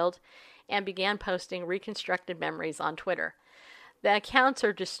child and began posting reconstructed memories on Twitter. The accounts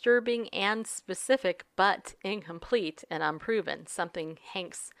are disturbing and specific, but incomplete and unproven, something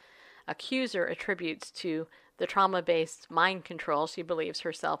Hanks' accuser attributes to the trauma-based mind control she believes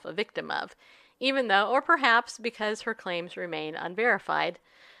herself a victim of, even though, or perhaps because her claims remain unverified.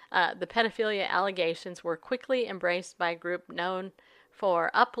 The pedophilia allegations were quickly embraced by a group known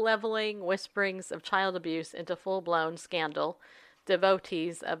for up-leveling whisperings of child abuse into full-blown scandal,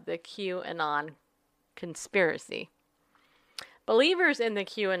 devotees of the QAnon conspiracy. Believers in the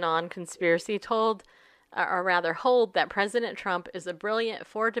QAnon conspiracy hold that President Trump is a brilliant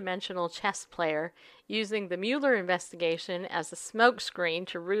four-dimensional chess player using the Mueller investigation as a smokescreen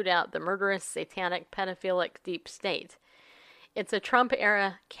to root out the murderous, satanic, pedophilic deep state. It's a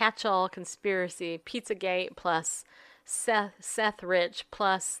Trump-era catch-all conspiracy, Pizzagate plus Seth Rich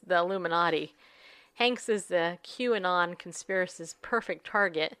plus the Illuminati. Hanks is the QAnon conspiracy's perfect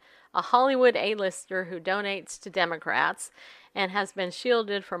target, a Hollywood A-lister who donates to Democrats and has been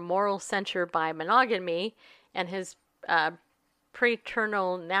shielded from moral censure by monogamy and his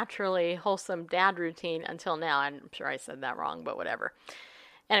paternal, naturally wholesome dad routine until now. I'm sure I said that wrong, but whatever.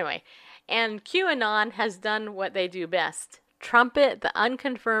 Anyway, and QAnon has done what they do best. Trumpet the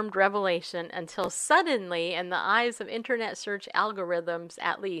unconfirmed revelation until suddenly, in the eyes of internet search algorithms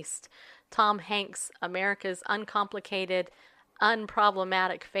at least, Tom Hanks, America's uncomplicated,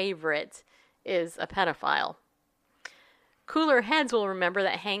 unproblematic favorite, is a pedophile. Cooler heads will remember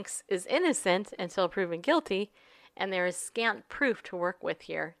that Hanks is innocent until proven guilty, and there is scant proof to work with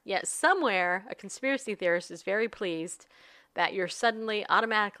here. Yet somewhere, a conspiracy theorist is very pleased that you're suddenly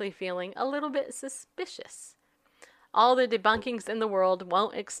automatically feeling a little bit suspicious. All the debunkings in the world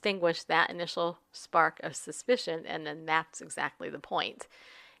won't extinguish that initial spark of suspicion, and then that's exactly the point.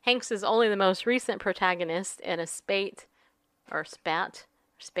 Hanks is only the most recent protagonist in a spate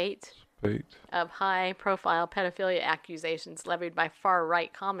of high-profile pedophilia accusations levied by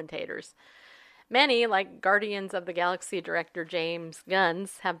far-right commentators. Many, like Guardians of the Galaxy director James Gunn,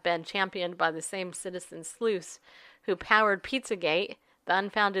 have been championed by the same citizen sleuths who powered Pizzagate, the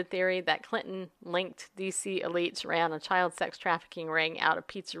unfounded theory that Clinton-linked DC elites ran a child sex trafficking ring out of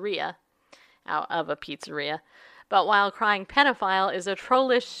a pizzeria. But while crying pedophile is a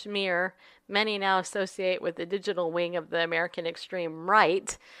trollish smear many now associate with the digital wing of the American extreme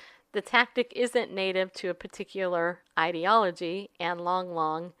right, the tactic isn't native to a particular ideology and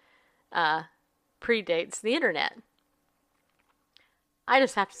long predates the internet. I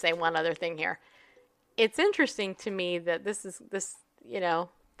just have to say one other thing here. It's interesting to me that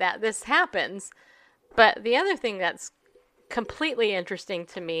that this happens, but the other thing that's completely interesting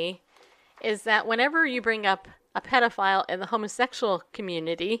to me is that whenever you bring up a pedophile in the homosexual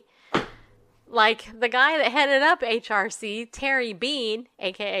community, like the guy that headed up HRC, Terry Bean,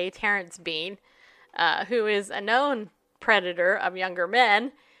 aka Terrence Bean, who is a known predator of younger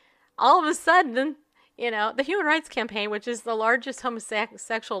men, all of a sudden, the Human Rights Campaign, which is the largest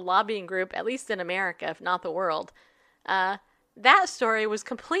homosexual lobbying group, at least in America, if not the world, that story was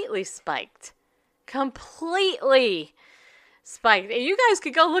completely spiked. Completely spiked. And you guys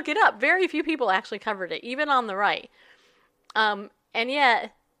could go look it up. Very few people actually covered it, even on the right. And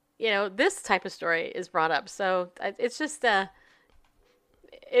yet, this type of story is brought up. So it's just,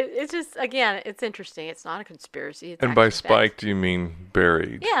 it's just, again, it's interesting. It's not a conspiracy. And by spiked, you mean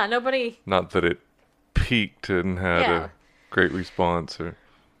buried. Yeah, nobody. Not that it peaked and had a great response.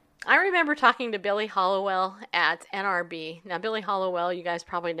 I remember talking to Billy Hallowell at NRB. Now, Billy Hallowell, you guys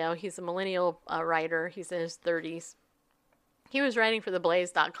probably know, he's a millennial writer. He's in his 30s. He was writing for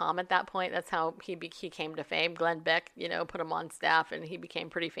theblaze.com at that point. That's how he came to fame. Glenn Beck, put him on staff, and he became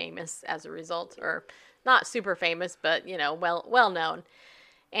pretty famous as a result. Or not super famous, but, well known.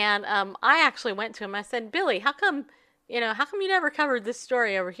 And I actually went to him. I said, Billy, how come you never covered this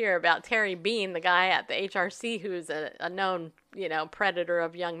story over here about Terry Bean, the guy at the HRC who's a known, predator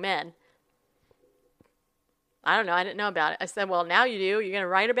of young men? I don't know. I didn't know about it. I said, well, now you do. You're going to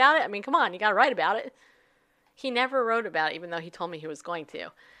write about it? I mean, come on. You got to write about it. He never wrote about it, even though he told me he was going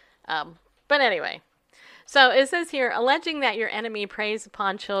to. But anyway. So it says here, alleging that your enemy preys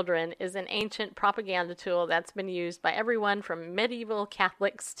upon children is an ancient propaganda tool that's been used by everyone from medieval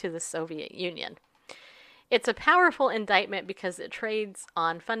Catholics to the Soviet Union. It's a powerful indictment because it trades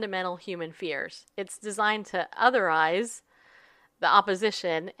on fundamental human fears. It's designed to otherize the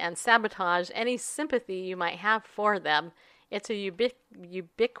opposition and sabotage any sympathy you might have for them. It's a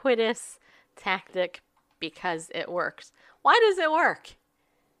ubiquitous tactic because it works. Why does it work?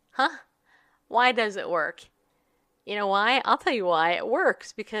 Why does it work? You know why? I'll tell you why. It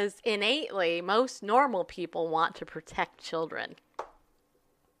works because innately most normal people want to protect children.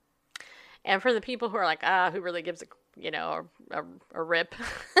 And for the people who are like, who really gives a rip?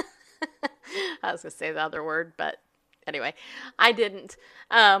 I was going to say the other word, but anyway, I didn't.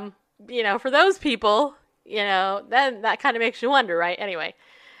 For those people, then that kind of makes you wonder, right? Anyway,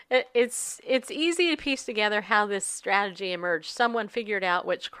 it's easy to piece together how this strategy emerged. Someone figured out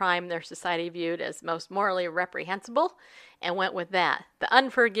which crime their society viewed as most morally reprehensible and went with that. The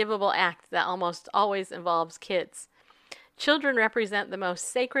unforgivable act that almost always involves kids. Children represent the most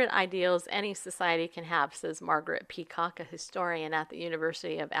sacred ideals any society can have, says Margaret Peacock, a historian at the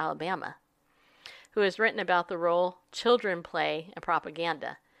University of Alabama, who has written about the role children play in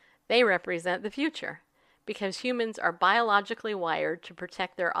propaganda. They represent the future, because humans are biologically wired to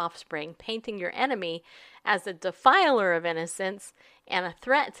protect their offspring. Painting your enemy as a defiler of innocence and a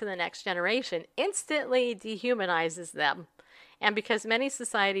threat to the next generation instantly dehumanizes them. And because many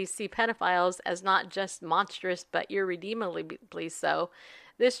societies see pedophiles as not just monstrous but irredeemably so,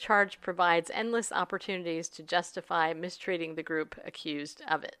 This charge provides endless opportunities to justify mistreating the group accused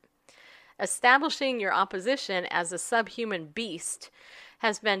of it. Establishing your opposition as a subhuman beast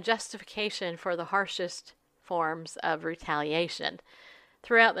has been justification for the harshest forms of retaliation.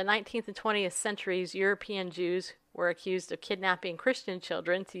 Throughout the 19th and 20th centuries, European Jews were accused of kidnapping Christian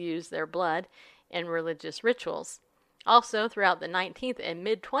children to use their blood in religious rituals. Also, throughout the 19th and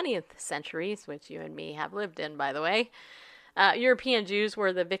mid-20th centuries, which you and me have lived in, by the way, European Jews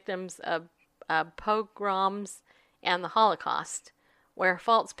were the victims of pogroms and the Holocaust. Where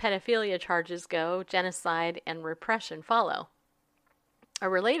false pedophilia charges go, genocide and repression follow. A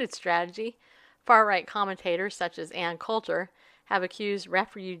related strategy, far-right commentators such as Ann Coulter have accused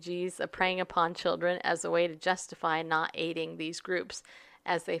refugees of preying upon children as a way to justify not aiding these groups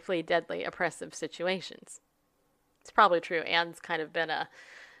as they flee deadly, oppressive situations. It's probably true. Ann's kind of been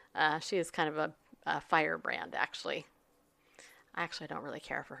she is kind of a firebrand, actually. I actually don't really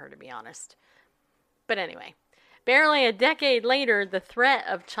care for her, to be honest. But anyway, barely a decade later, the threat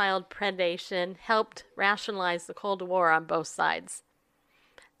of child predation helped rationalize the Cold War on both sides.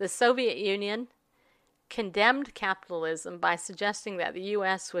 The Soviet Union condemned capitalism by suggesting that the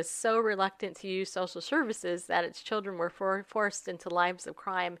U.S. was so reluctant to use social services that its children were forced into lives of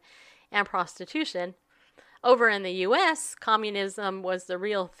crime and prostitution. Over in the U.S., communism was the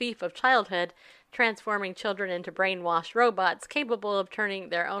real thief of childhood, transforming children into brainwashed robots capable of turning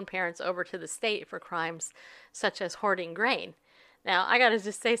their own parents over to the state for crimes such as hoarding grain. Now, I gotta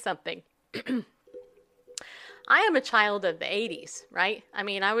just say something. I am a child of the 80s, right? I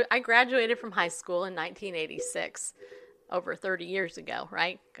mean, I graduated from high school in 1986, over 30 years ago,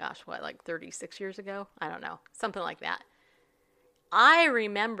 right? Gosh, what, like 36 years ago? I don't know, something like that. I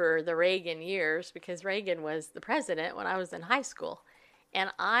remember the Reagan years because Reagan was the president when I was in high school.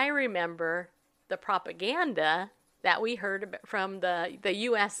 And I remember the propaganda that we heard from the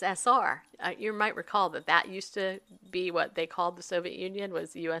USSR. You might recall that used to be what they called the Soviet Union,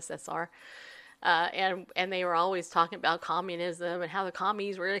 was the USSR. And they were always talking about communism and how the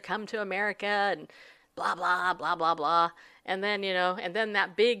commies were going to come to America and blah, blah, blah, blah, blah. And then, and then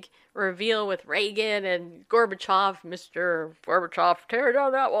that big reveal with Reagan and Gorbachev, Mr. Gorbachev, tear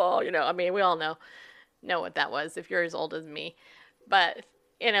down that wall. I mean, we all know what that was if you're as old as me. But,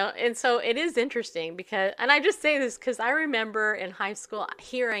 and so it is interesting because, and I just say this because I remember in high school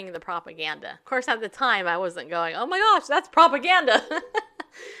hearing the propaganda. Of course, at the time, I wasn't going, oh my gosh, that's propaganda.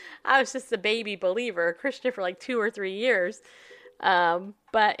 I was just a baby believer, a Christian for like 2 or 3 years.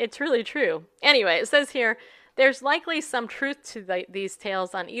 But it's really true. Anyway, it says here, there's likely some truth to these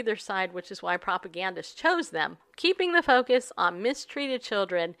tales on either side, which is why propagandists chose them. Keeping the focus on mistreated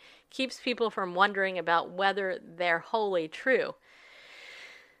children keeps people from wondering about whether they're wholly true.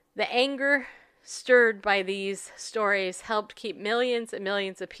 The anger stirred by these stories helped keep millions and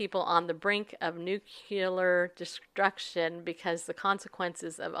millions of people on the brink of nuclear destruction because the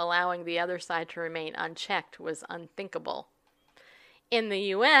consequences of allowing the other side to remain unchecked was unthinkable. In the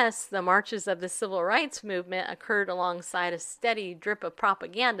U.S., the marches of the civil rights movement occurred alongside a steady drip of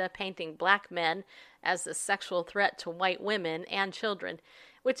propaganda painting black men as a sexual threat to white women and children,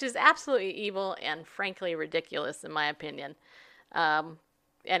 which is absolutely evil and frankly ridiculous in my opinion.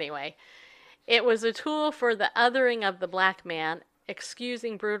 Anyway, it was a tool for the othering of the black man,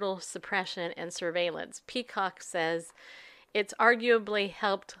 excusing brutal suppression and surveillance. Peacock says it's arguably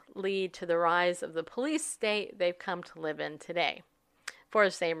helped lead to the rise of the police state they've come to live in today. For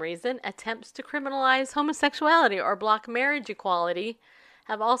the same reason, attempts to criminalize homosexuality or block marriage equality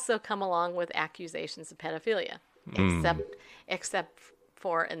have also come along with accusations of pedophilia. Except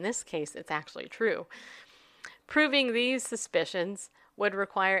for, in this case, it's actually true. Proving these suspicions would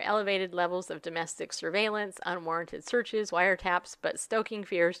require elevated levels of domestic surveillance, unwarranted searches, wiretaps, but stoking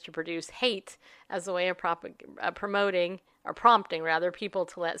fears to produce hate as a way of prompting people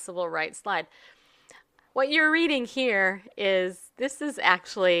to let civil rights slide. What you're reading here this is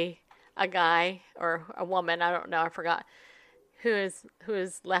actually a guy or a woman, I don't know, I forgot, who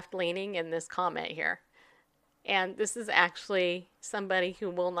is left-leaning in this comment here. And this is actually somebody who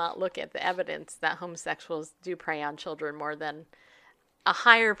will not look at the evidence that homosexuals do prey on children more than a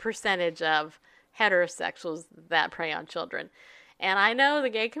higher percentage of heterosexuals that prey on children. And I know the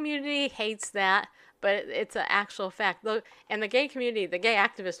gay community hates that, but it's an actual fact. And the gay community, the gay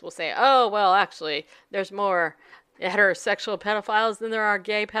activists will say, oh, well, actually, there's more heterosexual pedophiles than there are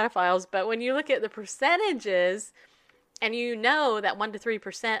gay pedophiles. But when you look at the percentages, and you know that 1 to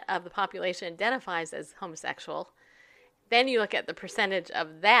 3% of the population identifies as homosexual, then you look at the percentage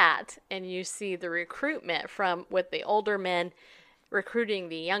of that, and you see the recruitment with the older men recruiting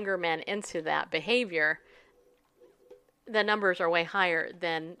the younger men into that behavior. the numbers are way higher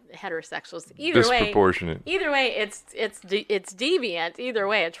than heterosexuals. Either way, disproportionate. Either way, it's deviant. Either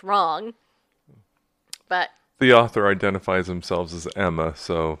way, it's wrong. But the author identifies themselves as Emma,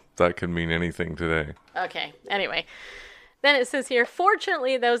 so that could mean anything today. okay. Anyway, then it says here,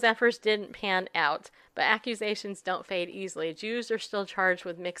 fortunately, those efforts didn't pan out, but accusations don't fade easily. Jews are still charged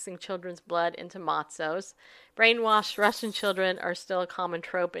with mixing children's blood into matzos. Brainwashed Russian children are still a common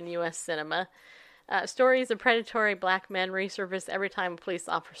trope in U.S. cinema. Stories of predatory black men resurface every time a police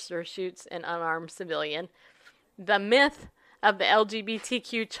officer shoots an unarmed civilian. The myth of the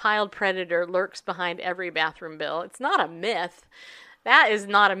LGBTQ child predator lurks behind every bathroom bill. It's not a myth. That is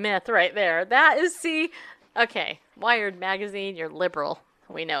not a myth right there. That is, okay, Wired magazine, you're liberal.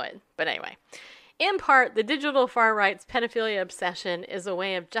 We know it. But anyway. In part, the digital far-right's pedophilia obsession is a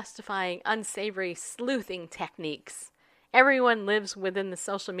way of justifying unsavory sleuthing techniques. Everyone lives within the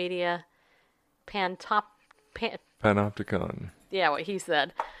social media panopticon. Yeah, what he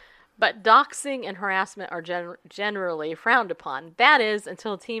said. But doxing and harassment are generally frowned upon. That is,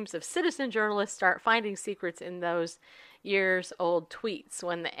 until teams of citizen journalists start finding secrets in those years-old tweets.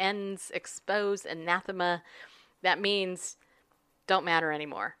 When the ends expose anathema, that means don't matter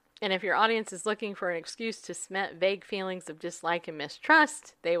anymore. And if your audience is looking for an excuse to cement vague feelings of dislike and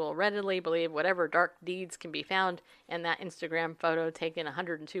mistrust, they will readily believe whatever dark deeds can be found in that Instagram photo taken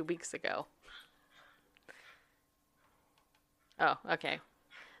 102 weeks ago. Oh, okay.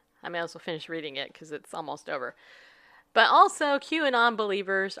 I may as well finish reading it because it's almost over. But also, QAnon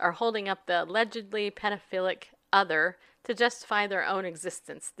believers are holding up the allegedly pedophilic other to justify their own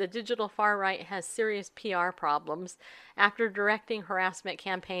existence. The digital far right has serious PR problems. After directing harassment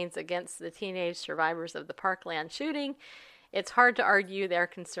campaigns against the teenage survivors of the Parkland shooting, it's hard to argue their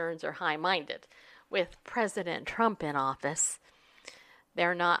concerns are high-minded. With President Trump in office,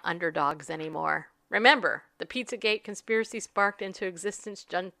 they're not underdogs anymore. Remember, the Pizzagate conspiracy sparked into existence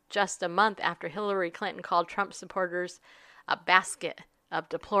just a month after Hillary Clinton called Trump supporters a basket of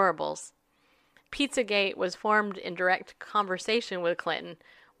deplorables. Pizzagate was formed in direct conversation with Clinton.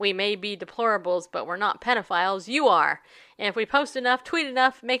 We may be deplorables, but we're not pedophiles. You are. And if we post enough, tweet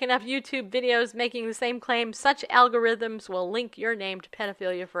enough, make enough YouTube videos making the same claim, such algorithms will link your name to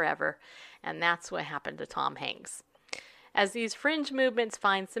pedophilia forever. And that's what happened to Tom Hanks. As these fringe movements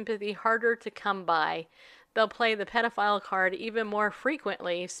find sympathy harder to come by, they'll play the pedophile card even more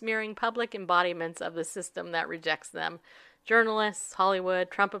frequently, smearing public embodiments of the system that rejects them. Journalists, Hollywood,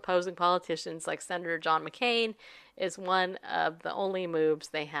 Trump-opposing politicians like Senator John McCain is one of the only moves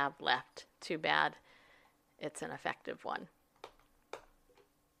they have left. Too bad it's an effective one.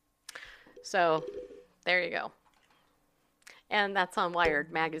 So, there you go. And that's on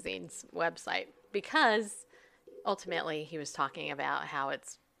Wired Magazine's website, because ultimately he was talking about how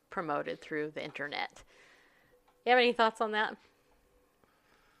it's promoted through the internet. You have any thoughts on that?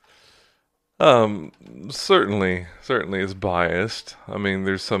 Certainly is biased. I mean,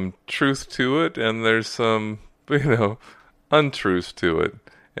 there's some truth to it, and there's some, untruth to it.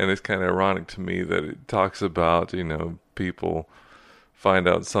 And it's kind of ironic to me that it talks about, people find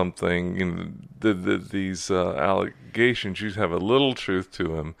out something, these allegations usually have a little truth to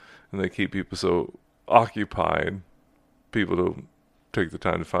them, and they keep people so occupied, people don't take the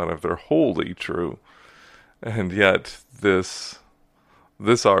time to find out if they're wholly true. And yet, this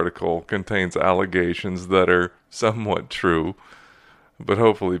article contains allegations that are somewhat true, but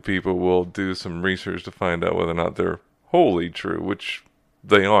hopefully people will do some research to find out whether or not they're wholly true, which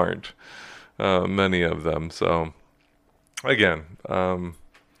they aren't, many of them. So, again,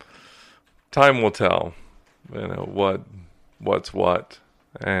 time will tell, what's what,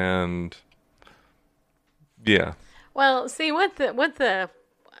 and yeah. Well, see, what the,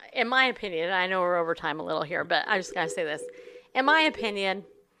 in my opinion, I know we're over time a little here, but I just gotta say this. In my opinion,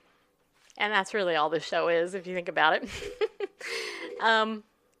 and that's really all this show is, if you think about it,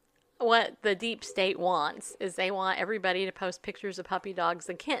 what the deep state wants is they want everybody to post pictures of puppy dogs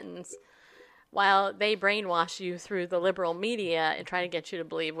and kittens while they brainwash you through the liberal media and try to get you to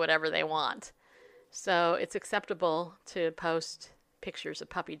believe whatever they want. So it's acceptable to post pictures of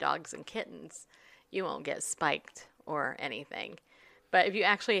puppy dogs and kittens. You won't get spiked or anything. But if you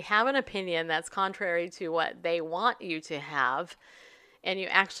actually have an opinion that's contrary to what they want you to have, and you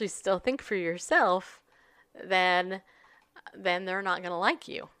actually still think for yourself, then they're not going to like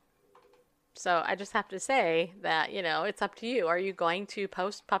you. So I just have to say that, it's up to you. Are you going to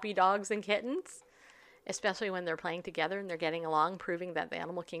post puppy dogs and kittens? Especially when they're playing together and they're getting along, proving that the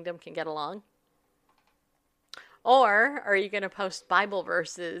animal kingdom can get along? Or are you going to post Bible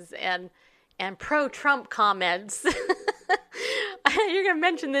verses and pro-Trump comments you're going to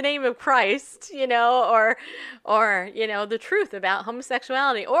mention the name of Christ, or the truth about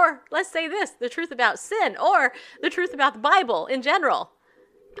homosexuality, or let's say this, the truth about sin, or the truth about the Bible in general.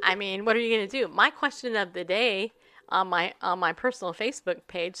 I mean, what are you going to do? My question of the day on my personal Facebook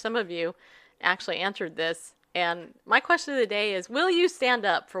page, some of you actually answered this, and my question of the day is, will you stand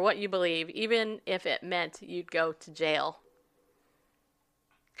up for what you believe, even if it meant you'd go to jail?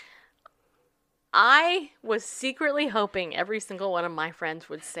 I was secretly hoping every single one of my friends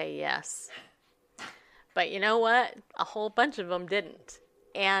would say yes. But you know what? A whole bunch of them didn't.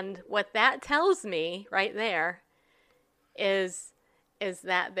 And what that tells me right there is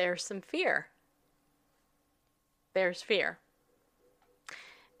that there's some fear. There's fear.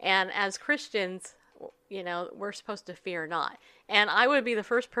 And as Christians, we're supposed to fear not. And I would be the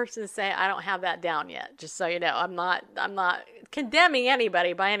first person to say I don't have that down yet. Just so you know, I'm not condemning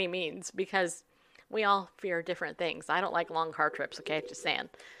anybody by any means, because we all fear different things. I don't like long car trips, okay? Just saying.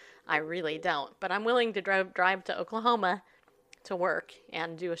 I really don't. But I'm willing to drive to Oklahoma to work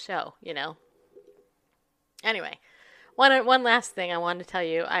and do a show, Anyway, one last thing I wanted to tell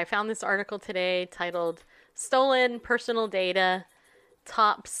you. I found this article today titled Stolen Personal Data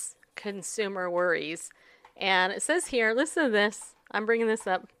Tops Consumer Worries. And it says here, listen to this. I'm bringing this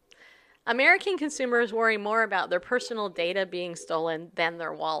up. American consumers worry more about their personal data being stolen than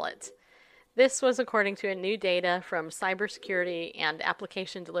their wallet. This was according to a new data from cybersecurity and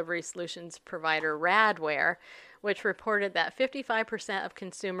application delivery solutions provider Radware, which reported that 55% of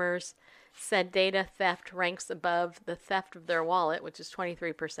consumers said data theft ranks above the theft of their wallet, which is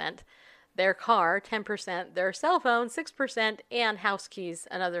 23%, their car, 10%, their cell phone, 6%, and house keys,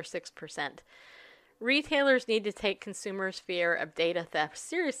 another 6%. Retailers need to take consumers' fear of data theft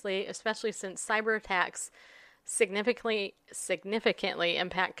seriously, especially since cyber attacks significantly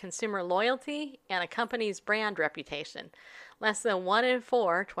impact consumer loyalty and a company's brand reputation. Less than 1 in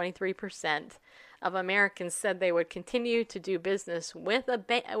 4, 23%, of Americans said they would continue to do business with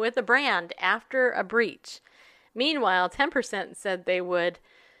a brand after a breach. Meanwhile, 10% said they would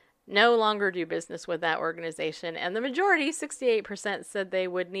no longer do business with that organization, and the majority, 68%, said they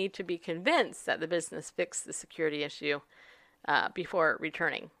would need to be convinced that the business fixed the security issue before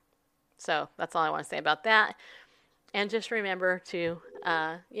returning. So that's all I want to say about that. And just remember to,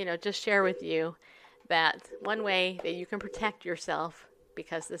 just share with you that one way that you can protect yourself,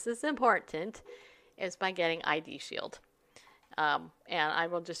 because this is important, is by getting ID Shield. And I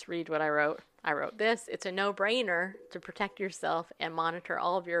will just read what I wrote. I wrote this. It's a no-brainer to protect yourself and monitor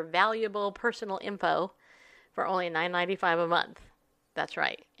all of your valuable personal info for only $9.95 a month. That's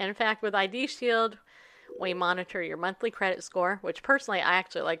right. And in fact, with ID Shield, we monitor your monthly credit score, which personally I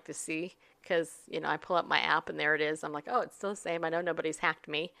actually like to see, because, I pull up my app and there it is. I'm like, oh, it's still the same. I know nobody's hacked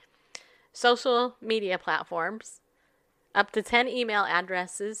me. Social media platforms, up to 10 email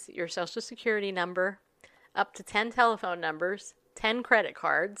addresses, your social security number, up to 10 telephone numbers, 10 credit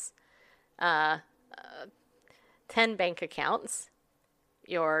cards, 10 bank accounts,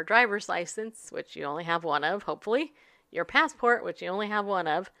 your driver's license, which you only have one of, hopefully, your passport, which you only have one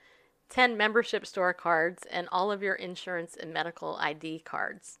of, 10 membership store cards, and all of your insurance and medical ID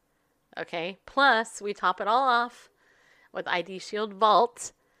cards. Okay, plus we top it all off with ID Shield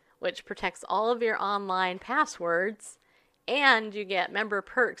Vault, which protects all of your online passwords, and you get member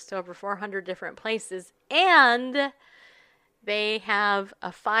perks to over 400 different places, and they have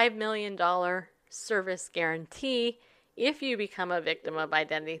a $5 million service guarantee. If you become a victim of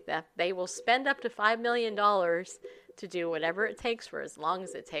identity theft, they will spend up to $5 million to do whatever it takes for as long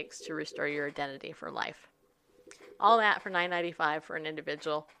as it takes to restore your identity for life. All that for $9.95 for an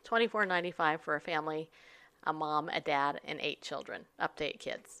individual, $24.95 for a family, a mom, a dad, and 8 children, up to 8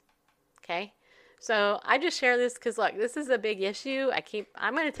 kids. Okay? So I just share this because, look, this is a big issue.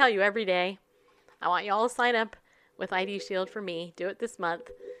 I'm going to tell you every day. I want you all to sign up with ID Shield for me. Do it this month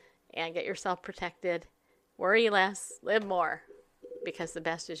and get yourself protected. Worry less, live more, because the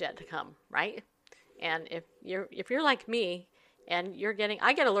best is yet to come, right? And if you're like me and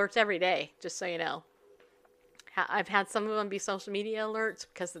I get alerts every day, just so you know. I've had some of them be social media alerts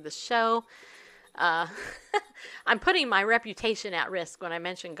because of the show. I'm putting my reputation at risk when I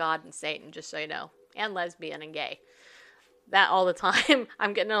mention God and Satan, just so you know, and lesbian and gay. That all the time.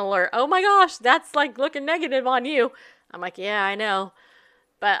 I'm getting an alert. Oh my gosh, that's like looking negative on you. I'm like, yeah, I know.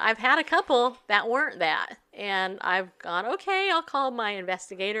 But I've had a couple that weren't that. And I've gone, okay, I'll call my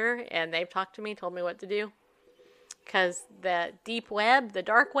investigator. And they've talked to me, told me what to do. Because the deep web, the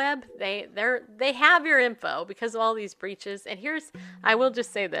dark web, they have your info because of all these breaches. And I will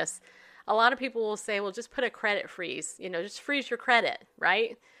just say this. A lot of people will say, well, just put a credit freeze. Just freeze your credit,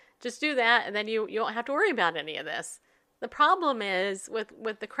 right? Just do that, and then you won't have to worry about any of this. The problem is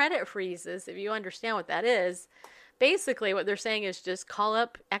with the credit freezes, if you understand what that is, basically what they're saying is just call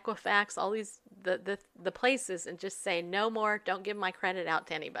up Equifax, all these the places, and just say no more, don't give my credit out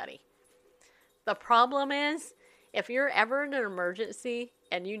to anybody. The problem is, if you're ever in an emergency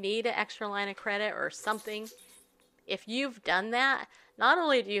and you need an extra line of credit or something, if you've done that, not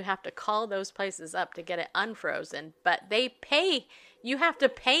only do you have to call those places up to get it unfrozen, but you have to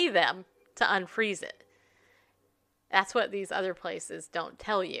pay them to unfreeze it. That's what these other places don't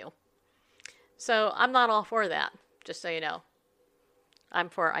tell you. So I'm not all for that, just so you know. I'm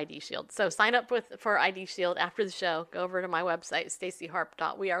for ID Shield. So sign up for ID Shield after the show. Go over to my website,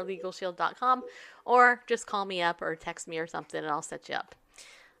 stacyharp.wearelegalshield.com, or just call me up or text me or something and I'll set you up.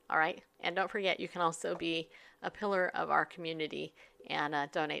 All right? And don't forget, you can also be a pillar of our community and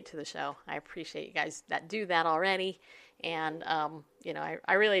donate to the show. I appreciate you guys that do that already. And,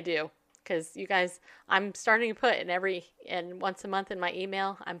 I really do. Because you guys, I'm starting to put in once a month in my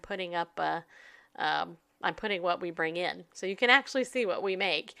email, I'm putting up, I'm putting what we bring in. So you can actually see what we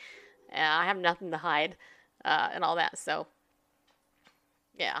make. I have nothing to hide and all that. So,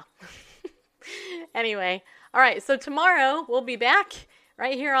 yeah. Anyway, all right. So tomorrow we'll be back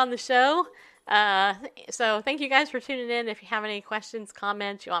right here on the show. So thank you guys for tuning in. If you have any questions,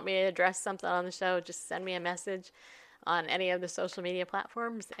 comments, you want me to address something on the show, just send me a message on any of the social media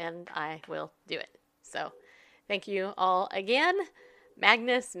platforms, and I will do it. So, thank you all again.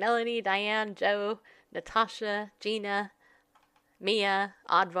 Magnus, Melanie, Diane, Joe, Natasha, Gina, Mia,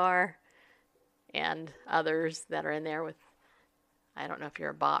 Advar, and others that are in there with, I don't know if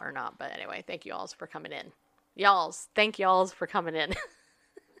you're a bot or not, but anyway, thank you all for coming in. Thank y'all for coming in.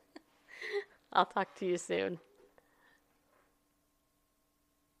 I'll talk to you soon.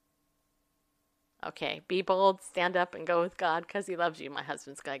 Okay, be bold, stand up, and go with God because he loves you. My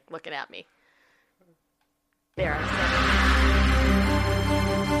husband's like looking at me. There, I'm standing.